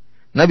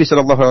Nabi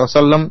sallallahu alaihi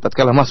wasallam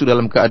tatkala masuk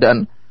dalam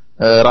keadaan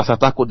rasa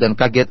takut dan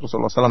kaget,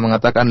 Rasulullah SAW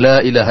mengatakan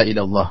la ilaha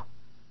illallah.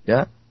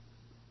 Ya.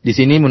 Di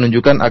sini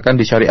menunjukkan akan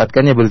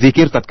disyariatkannya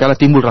berzikir tatkala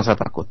timbul rasa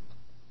takut.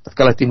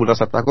 Tatkala timbul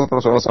rasa takut,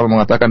 Rasulullah SAW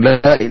mengatakan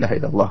la ilaha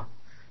illallah.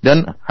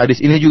 Dan hadis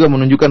ini juga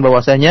menunjukkan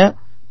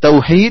bahwasanya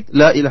tauhid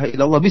la ilaha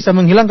illallah bisa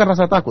menghilangkan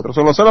rasa takut.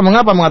 Rasulullah SAW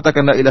mengapa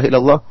mengatakan la ilaha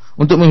illallah?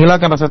 Untuk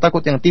menghilangkan rasa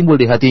takut yang timbul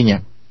di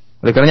hatinya.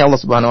 Oleh karenanya Allah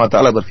Subhanahu wa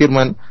taala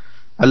berfirman,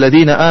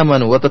 "Alladzina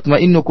amanu wa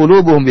tatma'innu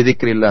qulubuhum bi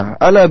dzikrillah.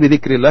 Ala bi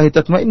dzikrillah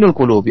tatma'innul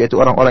qulub." Yaitu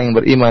orang-orang yang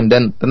beriman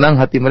dan tenang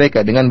hati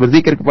mereka dengan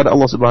berzikir kepada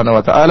Allah Subhanahu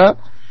wa taala.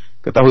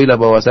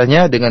 Ketahuilah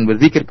bahwasanya dengan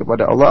berzikir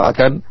kepada Allah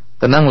akan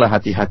tenanglah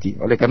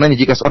hati-hati. Oleh karenanya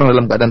jika seorang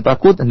dalam keadaan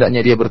takut,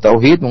 hendaknya dia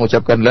bertauhid,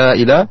 mengucapkan la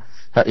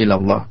ilaha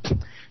illallah.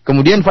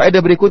 Kemudian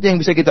faedah berikutnya yang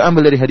bisa kita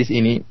ambil dari hadis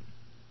ini,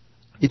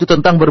 itu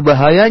tentang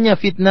berbahayanya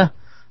fitnah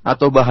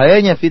atau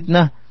bahayanya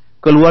fitnah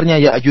keluarnya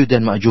Ya'juj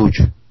dan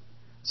Ma'juj.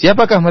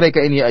 Siapakah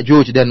mereka ini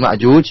Ya'juj dan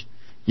Ma'juj?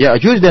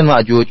 Ya'juj dan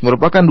Ma'juj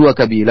merupakan dua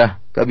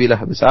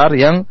kabilah besar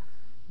yang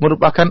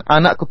merupakan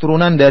anak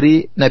keturunan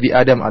dari Nabi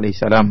Adam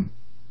alaihissalam.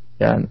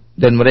 Ya,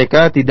 dan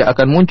mereka tidak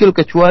akan muncul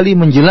kecuali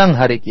menjelang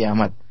hari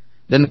kiamat.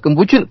 Dan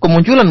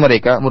kemunculan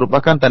mereka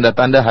merupakan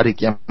tanda-tanda hari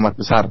kiamat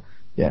besar.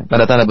 Ya,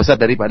 tanda-tanda besar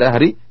daripada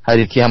hari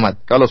kiamat.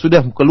 Kalau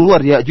sudah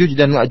keluar Ya'juj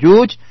dan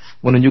Ma'juj,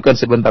 menunjukkan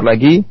sebentar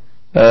lagi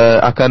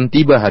akan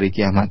tiba hari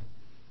kiamat.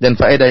 Dan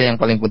faedah yang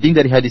paling penting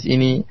dari hadis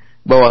ini,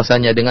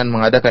 bahwasanya dengan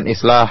mengadakan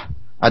islah,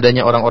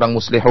 adanya orang-orang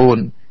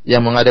muslihun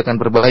yang mengadakan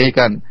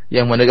perbaikan,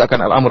 yang menegakkan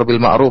al-amr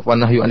bil ma'ruf wa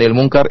nahyu anil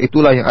munkar,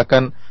 itulah yang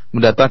akan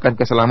mendatangkan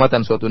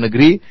keselamatan suatu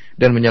negeri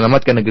dan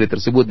menyelamatkan negeri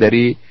tersebut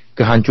dari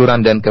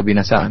kehancuran dan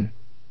kebinasaan.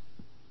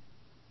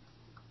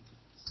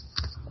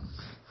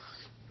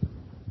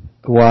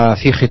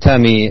 وفي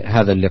ختام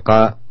هذا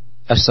اللقاء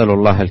أسأل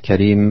الله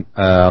الكريم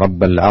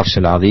رب العرش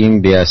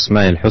العظيم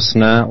بأسماء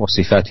الحسنى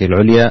وصفاته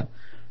العليا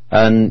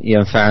أن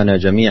ينفعنا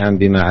جميعا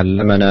بما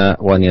علمنا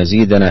وأن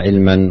يزيدنا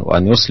علما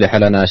وأن يصلح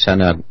لنا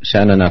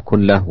شأننا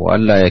كله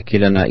وأن لا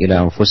يكلنا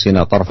إلى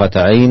أنفسنا طرفة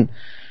عين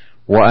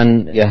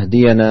وأن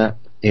يهدينا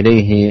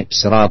إليه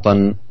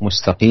صراطا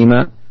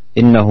مستقيما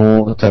إنه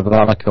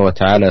تبارك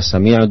وتعالى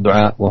سميع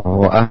الدعاء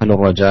وهو أهل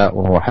الرجاء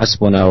وهو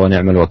حسبنا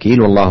ونعم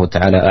الوكيل والله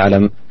تعالى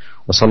أعلم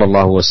وصلى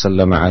الله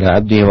وسلم على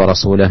عبده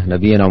ورسوله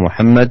نبينا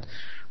محمد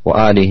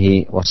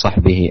وآله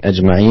وصحبه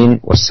أجمعين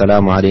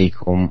والسلام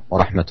عليكم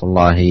ورحمة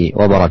الله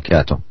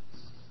وبركاته.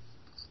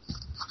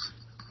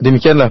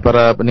 Demikianlah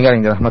para pendengar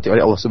yang dirahmati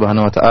oleh Allah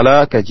Subhanahu wa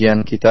taala,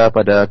 kajian kita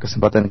pada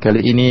kesempatan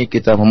kali ini.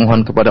 Kita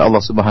memohon kepada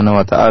Allah Subhanahu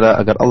wa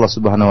taala agar Allah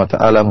Subhanahu wa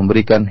taala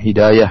memberikan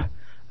hidayah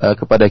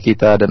kepada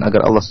kita, dan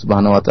agar Allah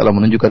Subhanahu wa taala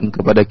menunjukkan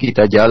kepada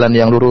kita jalan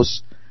yang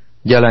lurus,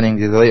 jalan yang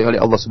diridhai oleh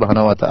Allah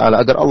Subhanahu wa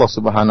taala, agar Allah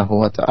Subhanahu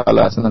wa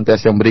taala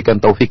senantiasa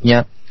memberikan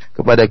taufiknya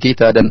kepada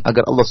kita, dan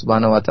agar Allah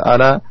Subhanahu wa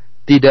taala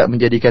tidak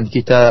menjadikan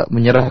kita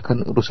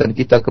menyerahkan urusan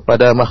kita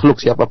kepada makhluk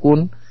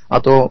siapapun,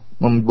 atau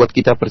membuat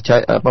kita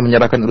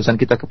menyerahkan urusan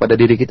kita kepada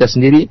diri kita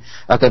sendiri,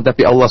 akan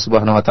tapi Allah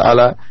Subhanahu wa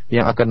taala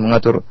yang akan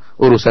mengatur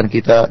urusan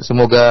kita.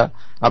 Semoga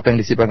apa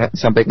yang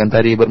disampaikan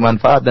tadi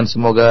bermanfaat, dan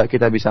semoga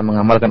kita bisa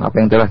mengamalkan apa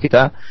yang telah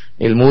kita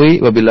ilmui.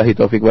 Wabillahi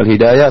taufik wal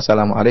hidayah.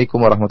 Assalamualaikum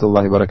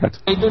warahmatullahi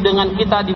wabarakatuh. Itu dengan kita